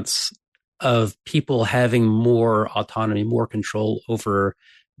 6 months of people having more autonomy, more control over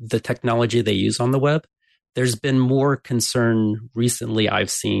the technology they use on the web. There's been more concern recently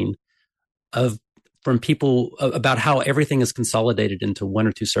I've seen from people about how everything is consolidated into one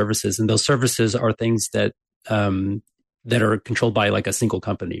or two services. And those services are things that are controlled by like a single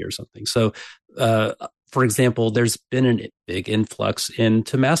company or something. So, for example, there's been a big influx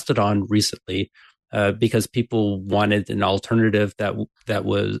into Mastodon recently because people wanted an alternative that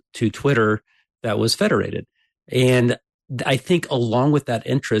was to Twitter that was federated. And I think along with that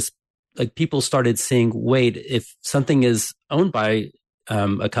interest, like people started seeing, wait, if something is owned by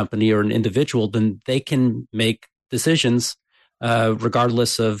a company or an individual, then they can make decisions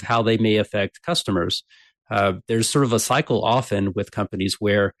regardless of how they may affect customers. There's sort of a cycle often with companies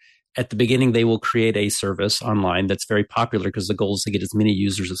where at the beginning they will create a service online that's very popular because the goal is to get as many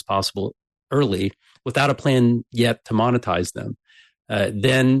users as possible early without a plan yet to monetize them.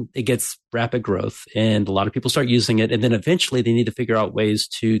 Then it gets rapid growth and a lot of people start using it. And then eventually they need to figure out ways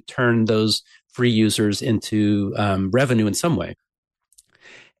to turn those free users into revenue in some way.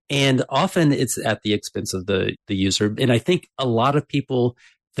 And often it's at the expense of the user. And I think a lot of people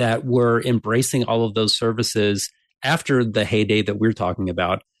that were embracing all of those services after the heyday that we're talking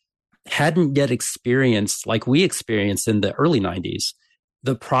about hadn't yet experienced, like we experienced in the early 90s,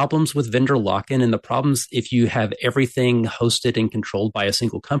 the problems with vendor lock-in and the problems if you have everything hosted and controlled by a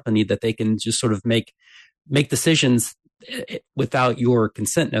single company that they can just sort of make decisions without your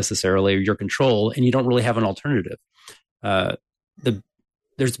consent necessarily or your control, and you don't really have an alternative.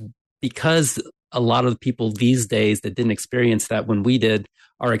 Because a lot of the people these days that didn't experience that when we did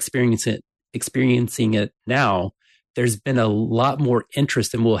are experiencing it now, there's been a lot more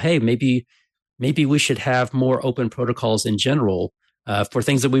interest in, well, hey, maybe we should have more open protocols in general for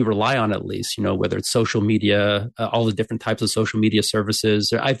things that we rely on, at least, whether it's social media, all the different types of social media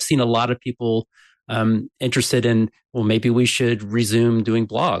services. I've seen a lot of people interested in, well, maybe we should resume doing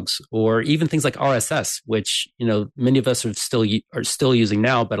blogs or even things like RSS, which, many of us are still using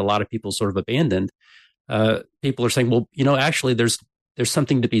now, but a lot of people sort of abandoned. People are saying, well, actually there's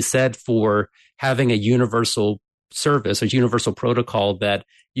something to be said for having a universal service, a universal protocol that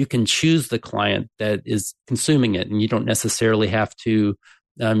you can choose the client that is consuming it. And you don't necessarily have to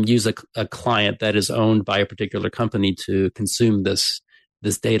use a client that is owned by a particular company to consume this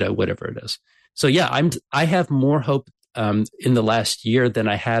data, whatever it is. So yeah, I have more hope in the last year than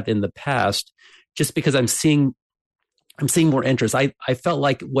I have in the past, just because I'm seeing more interest. I felt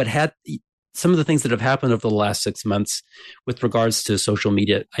like some of the things that have happened over the last 6 months with regards to social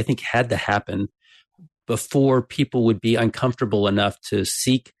media, I think had to happen before people would be uncomfortable enough to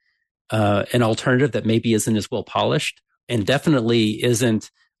seek an alternative that maybe isn't as well polished and definitely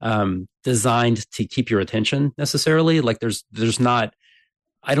isn't designed to keep your attention necessarily. Like there's not.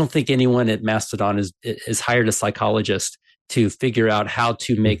 I don't think anyone at Mastodon is hired a psychologist to figure out how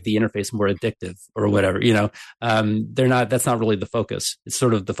to make the interface more addictive or whatever. They're not. That's not really the focus. It's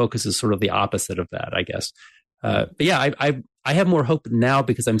sort of the focus is sort of the opposite of that, I guess. But yeah, I have more hope now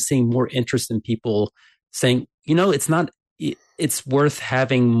because I'm seeing more interest in people saying, it's worth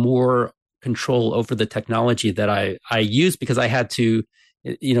having more control over the technology that I use, because I had to.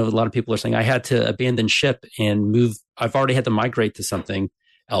 A lot of people are saying I had to abandon ship and move. I've already had to migrate to something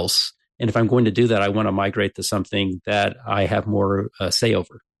else. And if I'm going to do that, I want to migrate to something that I have more say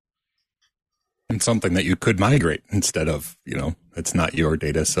over. And something that you could migrate instead of, it's not your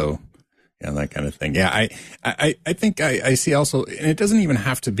data. So that kind of thing. Yeah. I think I see also, and it doesn't even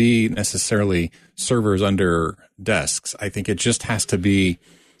have to be necessarily servers under desks. I think it just has to be,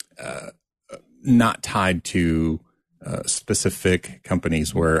 not tied to, specific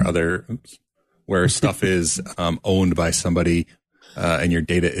companies where stuff is, owned by somebody, and your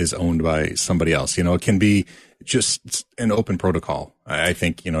data is owned by somebody else. It can be just an open protocol. I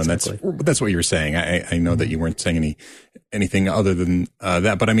think, and Exactly. that's what you were saying. I know that you weren't saying anything other than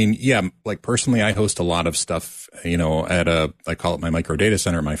that, but I mean, yeah, like personally, I host a lot of stuff, at I call it my micro data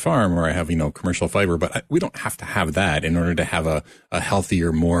center, my farm, where I have, commercial fiber, but we don't have to have that in order to have a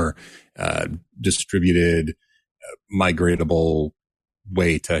healthier, more, distributed, migratable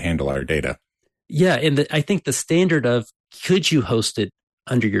way to handle our data. Yeah. And I think the standard of, could you host it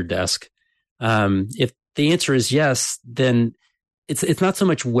under your desk? If the answer is yes, then it's not so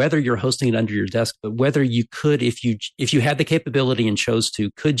much whether you're hosting it under your desk, but whether you could, if you had the capability and chose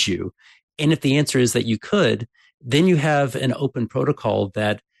to, could you? And if the answer is that you could, then you have an open protocol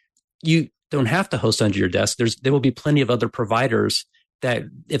that you don't have to host under your desk. There will be plenty of other providers that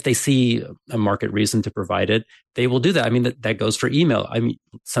if they see a market reason to provide it, they will do that. I mean, that goes for email. I mean,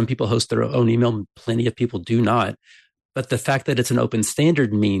 some people host their own email. Plenty of people do not. But the fact that it's an open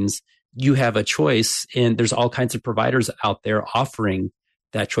standard means you have a choice, and there's all kinds of providers out there offering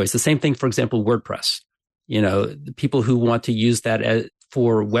that choice. The same thing, for example, WordPress. The people who want to use that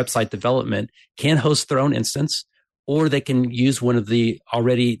for website development can host their own instance, or they can use one of the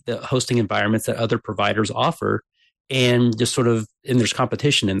hosting environments that other providers offer, and just and there's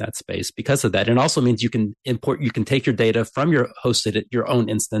competition in that space because of that. And it also means you can take your data from your own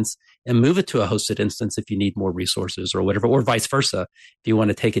instance and move it to a hosted instance if you need more resources or whatever, or vice versa, if you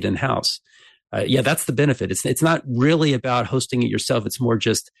want to take it in-house. That's the benefit. It's not really about hosting it yourself. It's more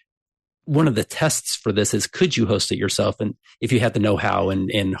just one of the tests for this is, could you host it yourself? And if you have the know-how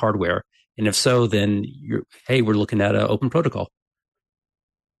and hardware, and if so, then we're looking at an open protocol.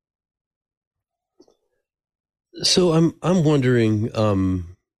 So I'm wondering,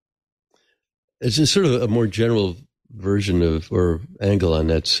 it's just sort of a more general version of or angle on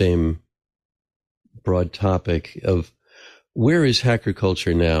that same broad topic of where is hacker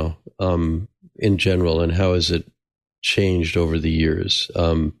culture now in general, and how has it changed over the years?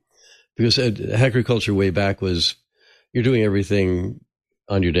 Because hacker culture way back was you're doing everything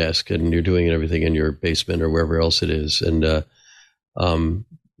on your desk and you're doing everything in your basement or wherever else it is, and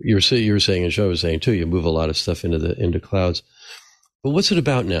you were saying, and Sean was saying too, you move a lot of stuff into clouds. But what's it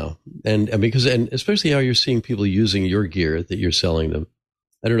about now? And especially how you're seeing people using your gear that you're selling them.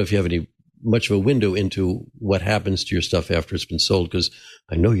 I don't know if you have much of a window into what happens to your stuff after it's been sold, because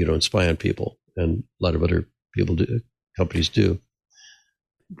I know you don't spy on people, and a lot of other companies do.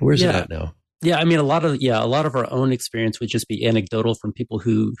 Where's it at now? Yeah, I mean, a lot of our own experience would just be anecdotal from people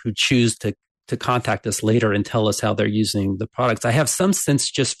who choose to contact us later and tell us how they're using the products. I have some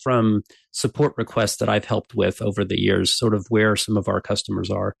sense just from support requests that I've helped with over the years, sort of where some of our customers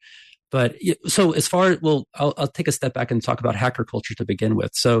are. But so as far as, I'll take a step back and talk about hacker culture to begin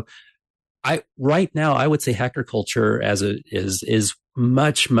with. So right now, I would say hacker culture as it is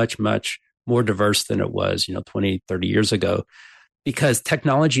much, much, much more diverse than it was, 20, 30 years ago, because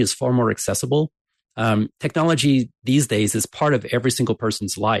technology is far more accessible. Technology these days is part of every single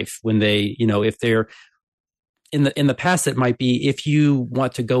person's life. When they, if they're in the past, it might be if you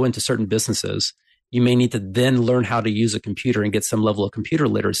want to go into certain businesses, you may need to then learn how to use a computer and get some level of computer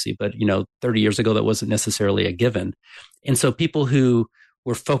literacy. But 30 years ago, that wasn't necessarily a given. And so people who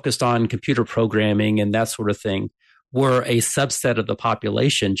were focused on computer programming and that sort of thing were a subset of the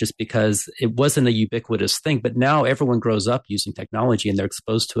population, just because it wasn't a ubiquitous thing. But now everyone grows up using technology and they're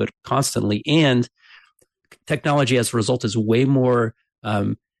exposed to it constantly. And technology as a result is way more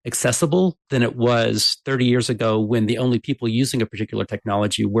accessible than it was 30 years ago, when the only people using a particular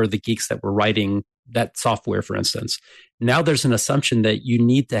technology were the geeks that were writing that software, for instance. Now there's an assumption that you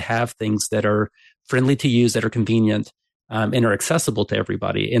need to have things that are friendly to use, that are convenient, and are accessible to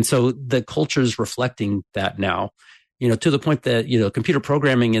everybody. And so the culture is reflecting that now, to the point that, computer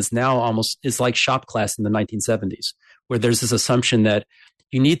programming is now is like shop class in the 1970s, where there's this assumption that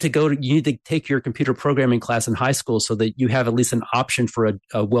you need to take your computer programming class in high school so that you have at least an option for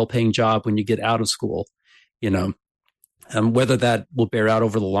a well-paying job when you get out of school, whether that will bear out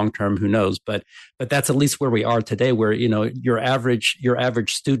over the long term, who knows? But that's at least where we are today, where, your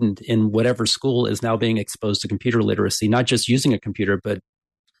average student in whatever school is now being exposed to computer literacy, not just using a computer, but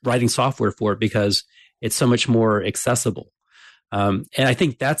writing software for it, because it's so much more accessible. And I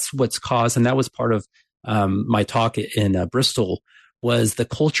think that's what's caused, and that was part of my talk in Bristol, was the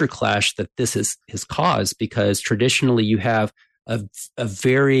culture clash that this has caused, because traditionally you have a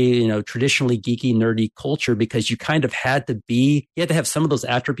very, traditionally geeky, nerdy culture, because you kind of had to have some of those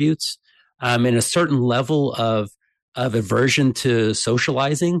attributes and a certain level of aversion to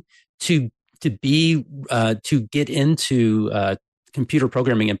socializing to get into computer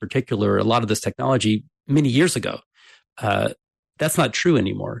programming in particular, a lot of this technology many years ago. That's not true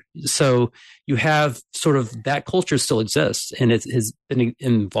anymore. So you have sort of that culture still exists, and it has been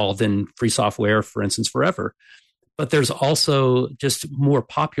involved in free software, for instance, forever. But there's also just more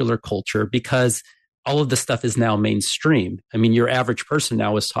popular culture because all of this stuff is now mainstream. I mean, your average person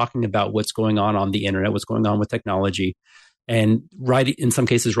now is talking about what's going on the internet, what's going on with technology, and in some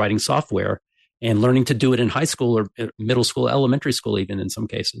cases, writing software and learning to do it in high school or middle school, elementary school, even in some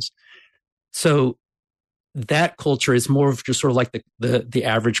cases. So that culture is more of just sort of like the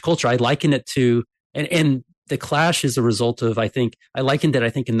average culture. I liken it to, and the clash is a result of, I likened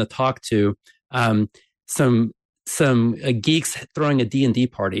it in the talk to some geeks throwing a D&D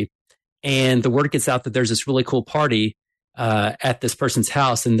party, and the word gets out that there's this really cool party at this person's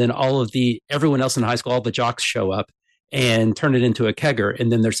house, and then everyone else in high school, all the jocks show up and turn it into a kegger, and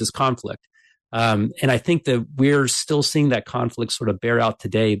then there's this conflict. And I think that we're still seeing that conflict sort of bear out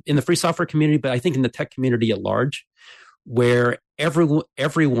today in the free software community, but I think in the tech community at large, where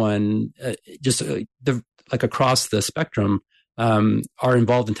everyone like across the spectrum are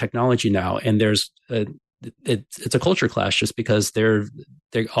involved in technology now, and there's it's a culture clash just because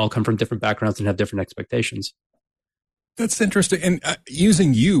they all come from different backgrounds and have different expectations. That's interesting. And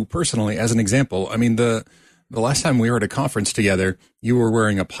using you personally as an example, I mean, the last time we were at a conference together, you were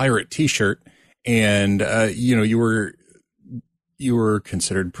wearing a pirate T-shirt, and you were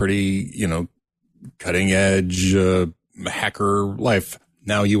considered pretty, cutting edge hacker life.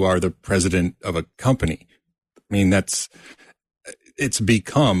 Now you are the president of a company. I mean, it's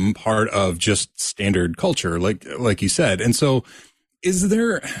become part of just standard culture, like you said. And so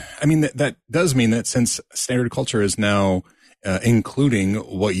that does mean that since standard culture is now including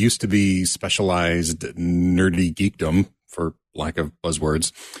what used to be specialized nerdy geekdom, for lack of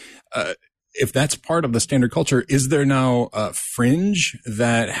buzzwords, if that's part of the standard culture, is there now a fringe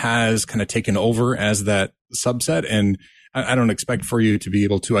that has kind of taken over as that subset? And I don't expect for you to be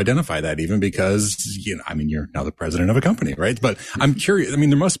able to identify that, even because, you're now the president of a company, right? But I'm curious. I mean,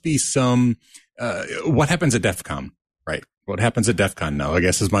 there must be some, what happens at DEF CON, right? What happens at DEF CON now, I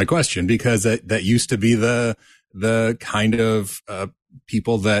guess, is my question, because that used to be the kind of,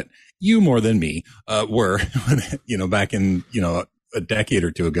 people that you more than me, were, back in, a decade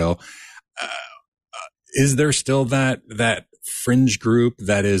or two ago. Is there still that fringe group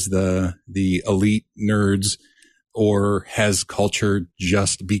that is the elite nerds, or has culture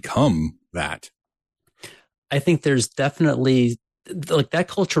just become that? I think there's definitely, like, that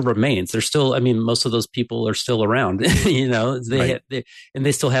culture remains. There's still, most of those people are still around, right.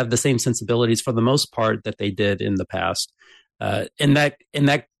 They still have the same sensibilities for the most part that they did in the past. And that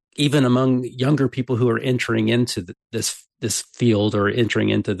even among younger people who are entering into this field or entering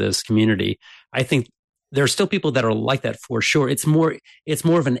into this community, I think there are still people that are like that for sure. It's more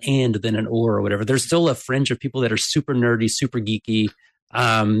of an and than an or whatever. There's still a fringe of people that are super nerdy, super geeky,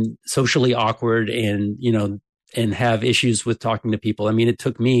 socially awkward, and have issues with talking to people. I mean, it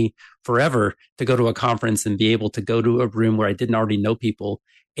took me forever to go to a conference and be able to go to a room where I didn't already know people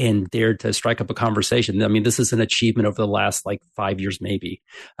and dared to strike up a conversation. I mean, this is an achievement over the last 5 years, maybe,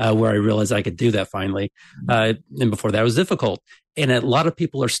 where I realized I could do that finally. And before that, it was difficult. And a lot of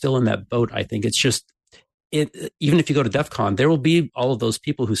people are still in that boat. I think it's just, even if you go to DEF CON, there will be all of those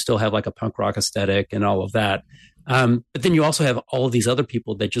people who still have a punk rock aesthetic and all of that. But then you also have all of these other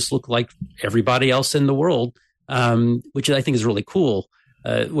people that just look like everybody else in the world, which I think is really cool.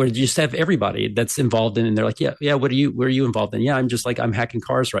 Where you just have everybody that's involved in, and they're like, yeah, where are you involved in? Yeah, I'm just I'm hacking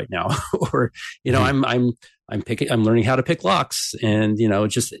cars right now, or I'm learning how to pick locks, and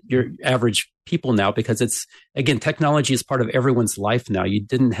just your average people now, because it's, again, technology is part of everyone's life now. You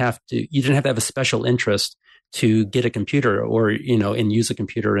didn't have to have a special interest to get a computer or and use a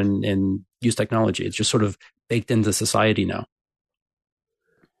computer and use technology. It's just sort of baked into society now.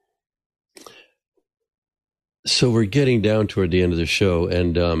 So we're getting down toward the end of the show,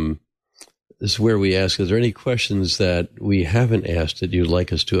 and this is where we ask, is there any questions that we haven't asked that you'd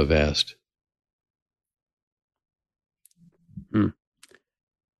like us to have asked?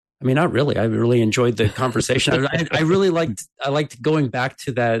 Not really. I really enjoyed the conversation. I really liked going back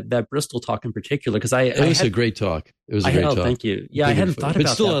to that Bristol talk in particular, because it was a great talk. It was a great talk. Thank you. Yeah, I hadn't thought about that.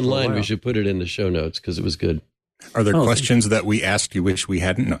 It's still online. We should put it in the show notes because it was good. Are there questions that we asked you wish we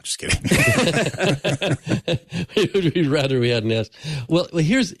hadn't? No, just kidding. We'd rather we hadn't asked. Well,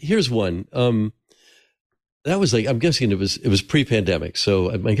 here's one. That was like, I'm guessing it was pre-pandemic.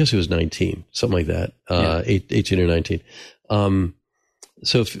 So I guess it was 19, something like that. 18 or 19.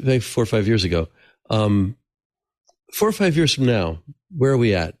 So maybe 4 or 5 years ago. 4 or 5 years from now, where are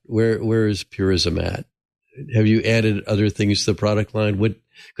we at? Where is Purism at? Have you added other things to the product line?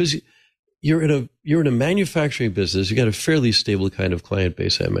 Because you're in a manufacturing business. You got a fairly stable kind of client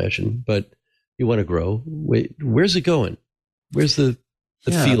base, I imagine, but you want to grow. Wait, where's it going? Where's the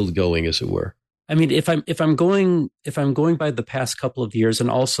field going, as it were? I mean, if I'm going by the past couple of years, and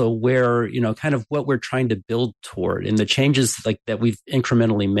also where, kind of what we're trying to build toward and the changes like that we've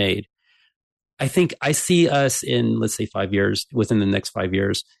incrementally made, I think I see us in, let's say, 5 years, within the next 5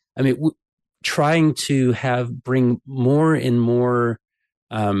 years. I mean, trying to bring more and more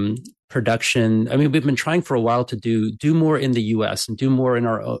production. I mean, we've been trying for a while to do more in the U.S. and do more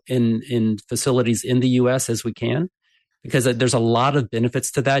in facilities in the U.S. as we can, because there's a lot of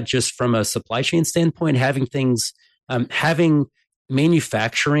benefits to that just from a supply chain standpoint, having things, having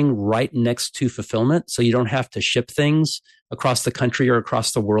manufacturing right next to fulfillment. So you don't have to ship things across the country or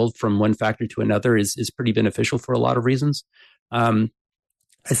across the world from one factory to another is pretty beneficial for a lot of reasons. I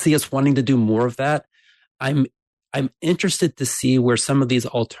see us wanting to do more of that. I'm interested to see where some of these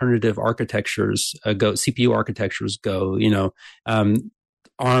alternative architectures go, CPU architectures go, ARM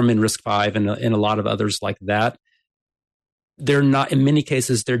and RISC-V and a lot of others like that. They're not, in many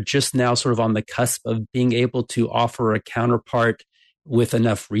cases, they're just now sort of on the cusp of being able to offer a counterpart with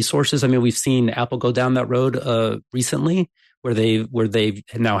enough resources. I mean, we've seen Apple go down that road recently, where they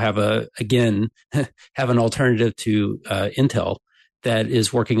now have have an alternative to Intel that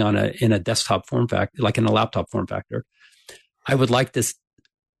is working in a desktop form factor, like in a laptop form factor. I would like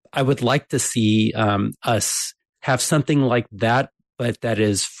to see us have something like that, but that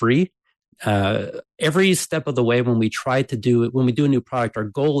is free. Every step of the way when we do a new product, our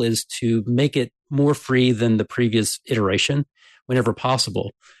goal is to make it more free than the previous iteration whenever possible.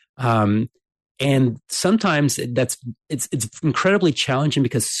 And sometimes it's incredibly challenging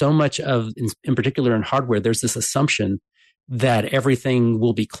because so much of, in particular in hardware, there's this assumption that everything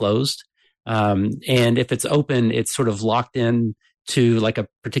will be closed. And if it's open, it's sort of locked in to like a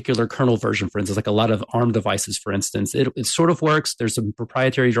particular kernel version, for instance, like a lot of ARM devices, for instance. It sort of works. There's some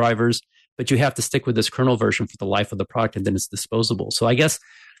proprietary drivers, but you have to stick with this kernel version for the life of the product, and then it's disposable. So I guess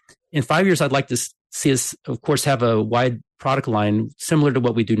in 5 years, I'd like to see us, of course, have a wide product line similar to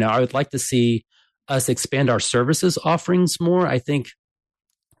what we do now. I would like to see us expand our services offerings more. I think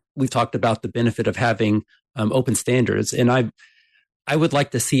we've talked about the benefit of having open standards, and I would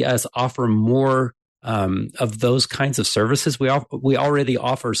like to see us offer more of those kinds of services. We already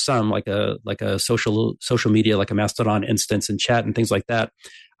offer some, like a social media, like a Mastodon instance and chat and things like that.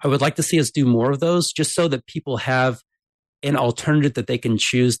 I would like to see us do more of those, just so that people have an alternative that they can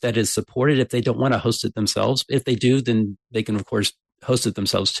choose that is supported if they don't want to host it themselves. If they do, then they can, of course, host it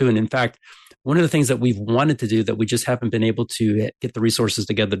themselves too. And in fact, one of the things that we've wanted to do that we just haven't been able to get the resources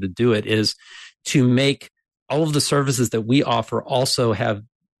together to do it is to make all of the services that we offer also have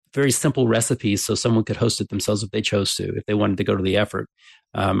very simple recipes, so someone could host it themselves if they chose to, if they wanted to go to the effort.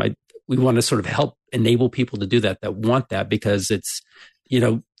 We want to sort of help enable people to do that want that, because it's,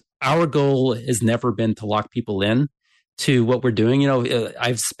 our goal has never been to lock people in to what we're doing.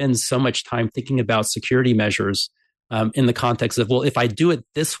 I've spent so much time thinking about security measures in the context of, well, if I do it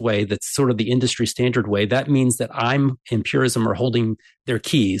this way, that's sort of the industry standard way, that means that I'm and Purism are holding their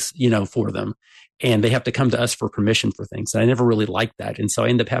keys, for them. And they have to come to us for permission for things. And I never really liked that. And so I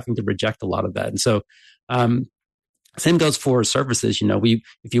end up having to reject a lot of that. And so same goes for services.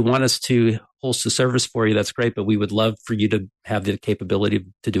 If you want us to host a service for you, that's great, but we would love for you to have the capability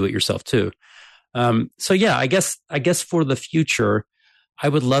to do it yourself too. So yeah, I guess for the future, I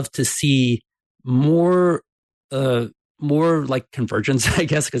would love to see more like convergence, I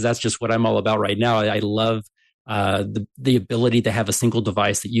guess, because that's just what I'm all about right now. I love the ability to have a single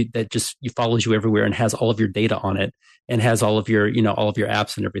device that just follows you everywhere and has all of your data on it and has all of your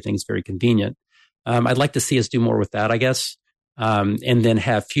apps and everything's very convenient. I'd like to see us do more with that, I guess, and then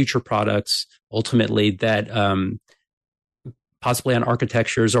have future products ultimately that possibly on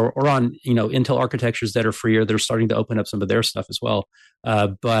architectures or on Intel architectures that are freer. They're starting to open up some of their stuff as well,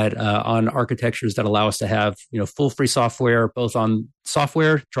 but on architectures that allow us to have full free software, both on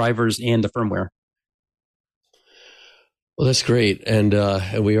software drivers and the firmware. Well, that's great. And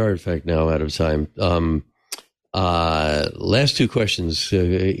we are, in fact, now out of time. Last two questions,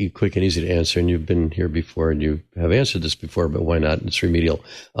 quick and easy to answer. And you've been here before and you have answered this before, but why not? It's remedial.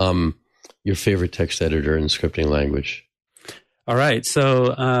 your favorite text editor and scripting language. All right.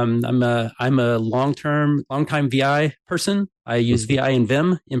 So I'm a long-time VI person. I use VI and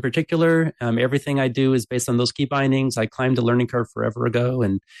Vim in particular. Everything I do is based on those key bindings. I climbed a learning curve forever ago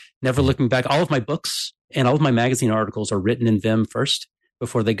and never looking back. All of my books and all of my magazine articles are written in Vim first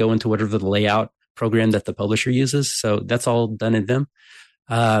before they go into whatever the layout program that the publisher uses. So that's all done in Vim.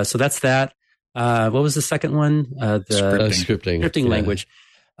 So that's that. What was the second one? The scripting language.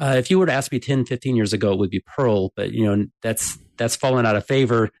 If you were to ask me 10, 15 years ago, it would be Perl, but that's fallen out of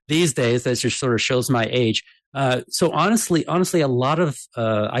favor these days. That just sort of shows my age. So honestly, a lot of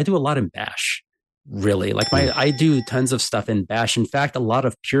I do a lot in Bash. Really, I do tons of stuff in Bash. In fact, a lot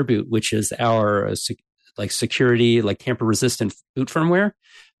of PureBoot, which is our security, tamper resistant boot firmware.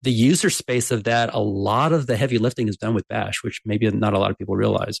 The user space of that, a lot of the heavy lifting is done with Bash, which maybe not a lot of people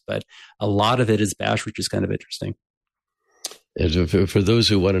realize, but a lot of it is Bash, which is kind of interesting. And for those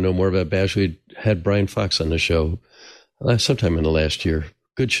who want to know more about Bash, we had Brian Fox on the show sometime in the last year.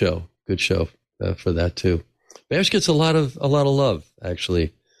 Good show for that too. Bash gets a lot of love,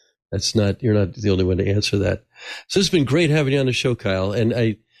 actually. You're not the only one to answer that. So it's been great having you on the show, Kyle,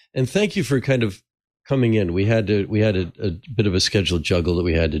 and thank you for kind of coming in. We had a bit of a schedule juggle that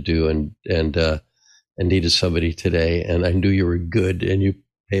we had to do, and needed somebody today, and I knew you were good and you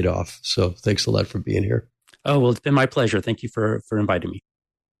paid off. So thanks a lot for being here. Oh, well, it's been my pleasure. Thank you for inviting me.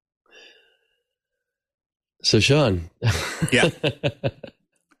 So Sean, yeah,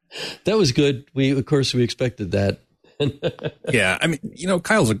 that was good. We expected that. Yeah. I mean,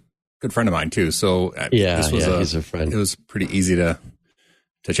 Kyle's a good friend of mine too. So he's a friend. It was pretty easy to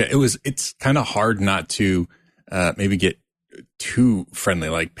chat. It's kind of hard not to maybe get too friendly,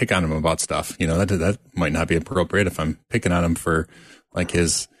 like pick on him about stuff. That might not be appropriate if I'm picking on him for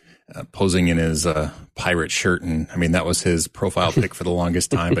his posing in his pirate shirt. And I mean, that was his profile pic for the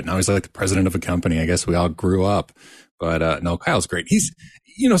longest time, but now he's like the president of a company. I guess we all grew up, but no, Kyle's great. He's,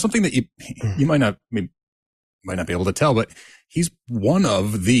 something that you might not be able to tell, but he's one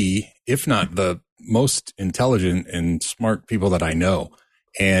of the, if not the most intelligent and smart people that I know.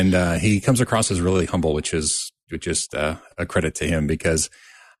 And he comes across as really humble, which is just a credit to him, because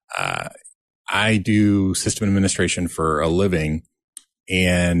I do system administration for a living,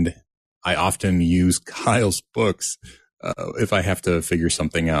 and I often use Kyle's books if I have to figure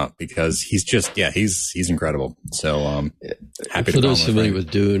something out, because he's incredible. So happy. For those familiar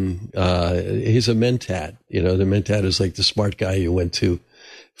with Dune, he's a Mentat. The Mentat is like the smart guy you went to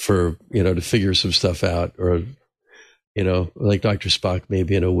for to figure some stuff out, or like Dr. Spock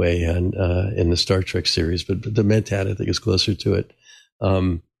maybe in a way, and in the Star Trek series, but the Mentat I think is closer to it.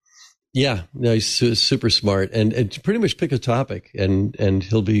 He's super smart, and pretty much pick a topic, and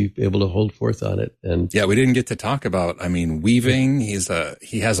he'll be able to hold forth on it. And we didn't get to talk about, weaving. He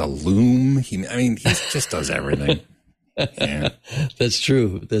has a loom. He just does everything. Yeah. That's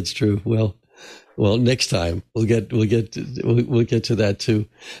true. Well, next time we'll get to that too.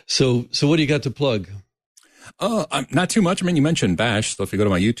 So what do you got to plug? Not too much. You mentioned Bash, so if you go to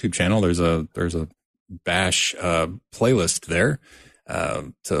my YouTube channel, there's a Bash playlist there.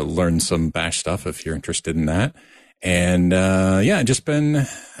 To learn some Bash stuff if you're interested in that. And just been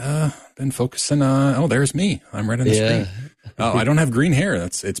focusing on, there's me. I'm right on the screen. I don't have green hair.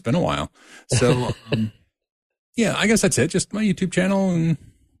 It's been a while. So I guess that's it. Just my YouTube channel and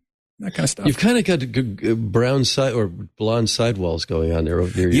that kind of stuff. You've kind of got brown side or blonde sidewalls going on there.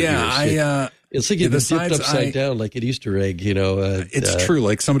 It's like you've dipped upside down like an Easter egg, It's true.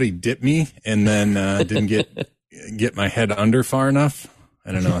 Like somebody dipped me and then didn't get my head under far enough.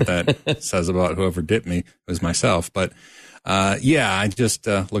 I don't know what that says about whoever dipped me. It was myself, but I just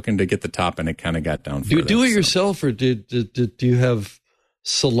looking to get the top, and it kind of got down. Do you do it yourself, or do you have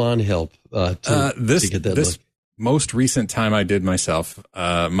salon help to get that look? Most recent time I did myself.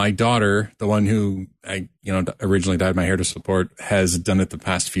 My daughter, the one who originally dyed my hair to support, has done it the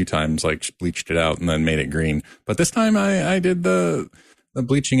past few times, like bleached it out and then made it green. But this time I did the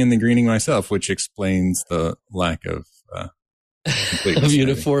bleaching and the greening myself, which explains the lack of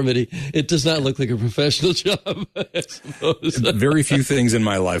uniformity. It does not look like a professional job, I suppose. Very few things in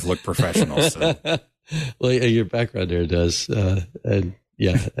my life look professional. So. Well, your background there does. And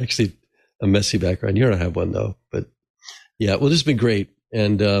actually a messy background. You don't have one though, but this has been great.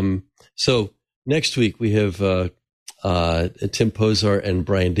 And so next week we have Tim Pozar and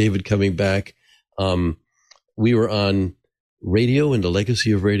Brian David coming back. We were on radio and the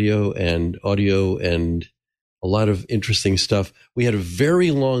legacy of radio and audio and a lot of interesting stuff. We had a very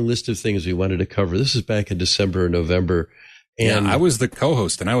long list of things we wanted to cover. This is back in December or November, And I was the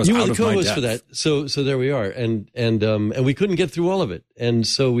co-host, and I was you out were the of my co-host depth. for that. So there we are, and we couldn't get through all of it, and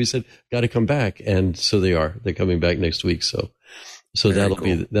so we said, got to come back, and so they're coming back next week. So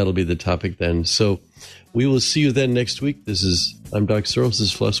that'll be the topic then. So we will see you then next week. I'm Doc Searles. This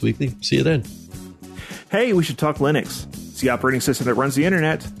is Floss Weekly. See you then. Hey, we should talk Linux. It's the operating system that runs the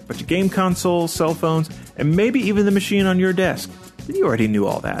internet, a bunch of game consoles, cell phones, and maybe even the machine on your desk. You already knew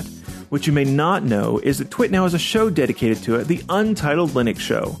all that. What you may not know is that Twit now has a show dedicated to it, the Untitled Linux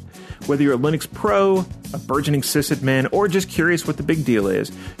Show. Whether you're a Linux pro, a burgeoning sysadmin, or just curious what the big deal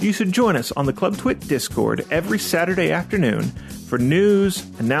is, you should join us on the Club Twit Discord every Saturday afternoon for news,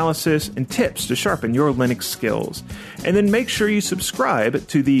 analysis, and tips to sharpen your Linux skills. And then make sure you subscribe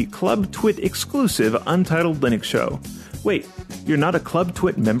to the Club Twit exclusive Untitled Linux Show. Wait, you're not a Club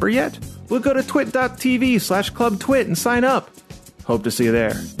Twit member yet? Well, go to twit.tv/clubtwit and sign up. Hope to see you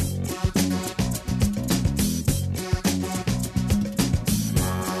there.